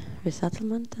about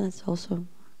resettlement, that's also an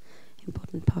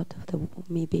important part of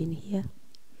me being here.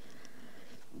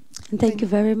 And thank you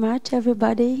very much,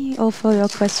 everybody, all for your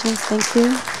questions. Thank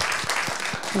you.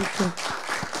 Thank you.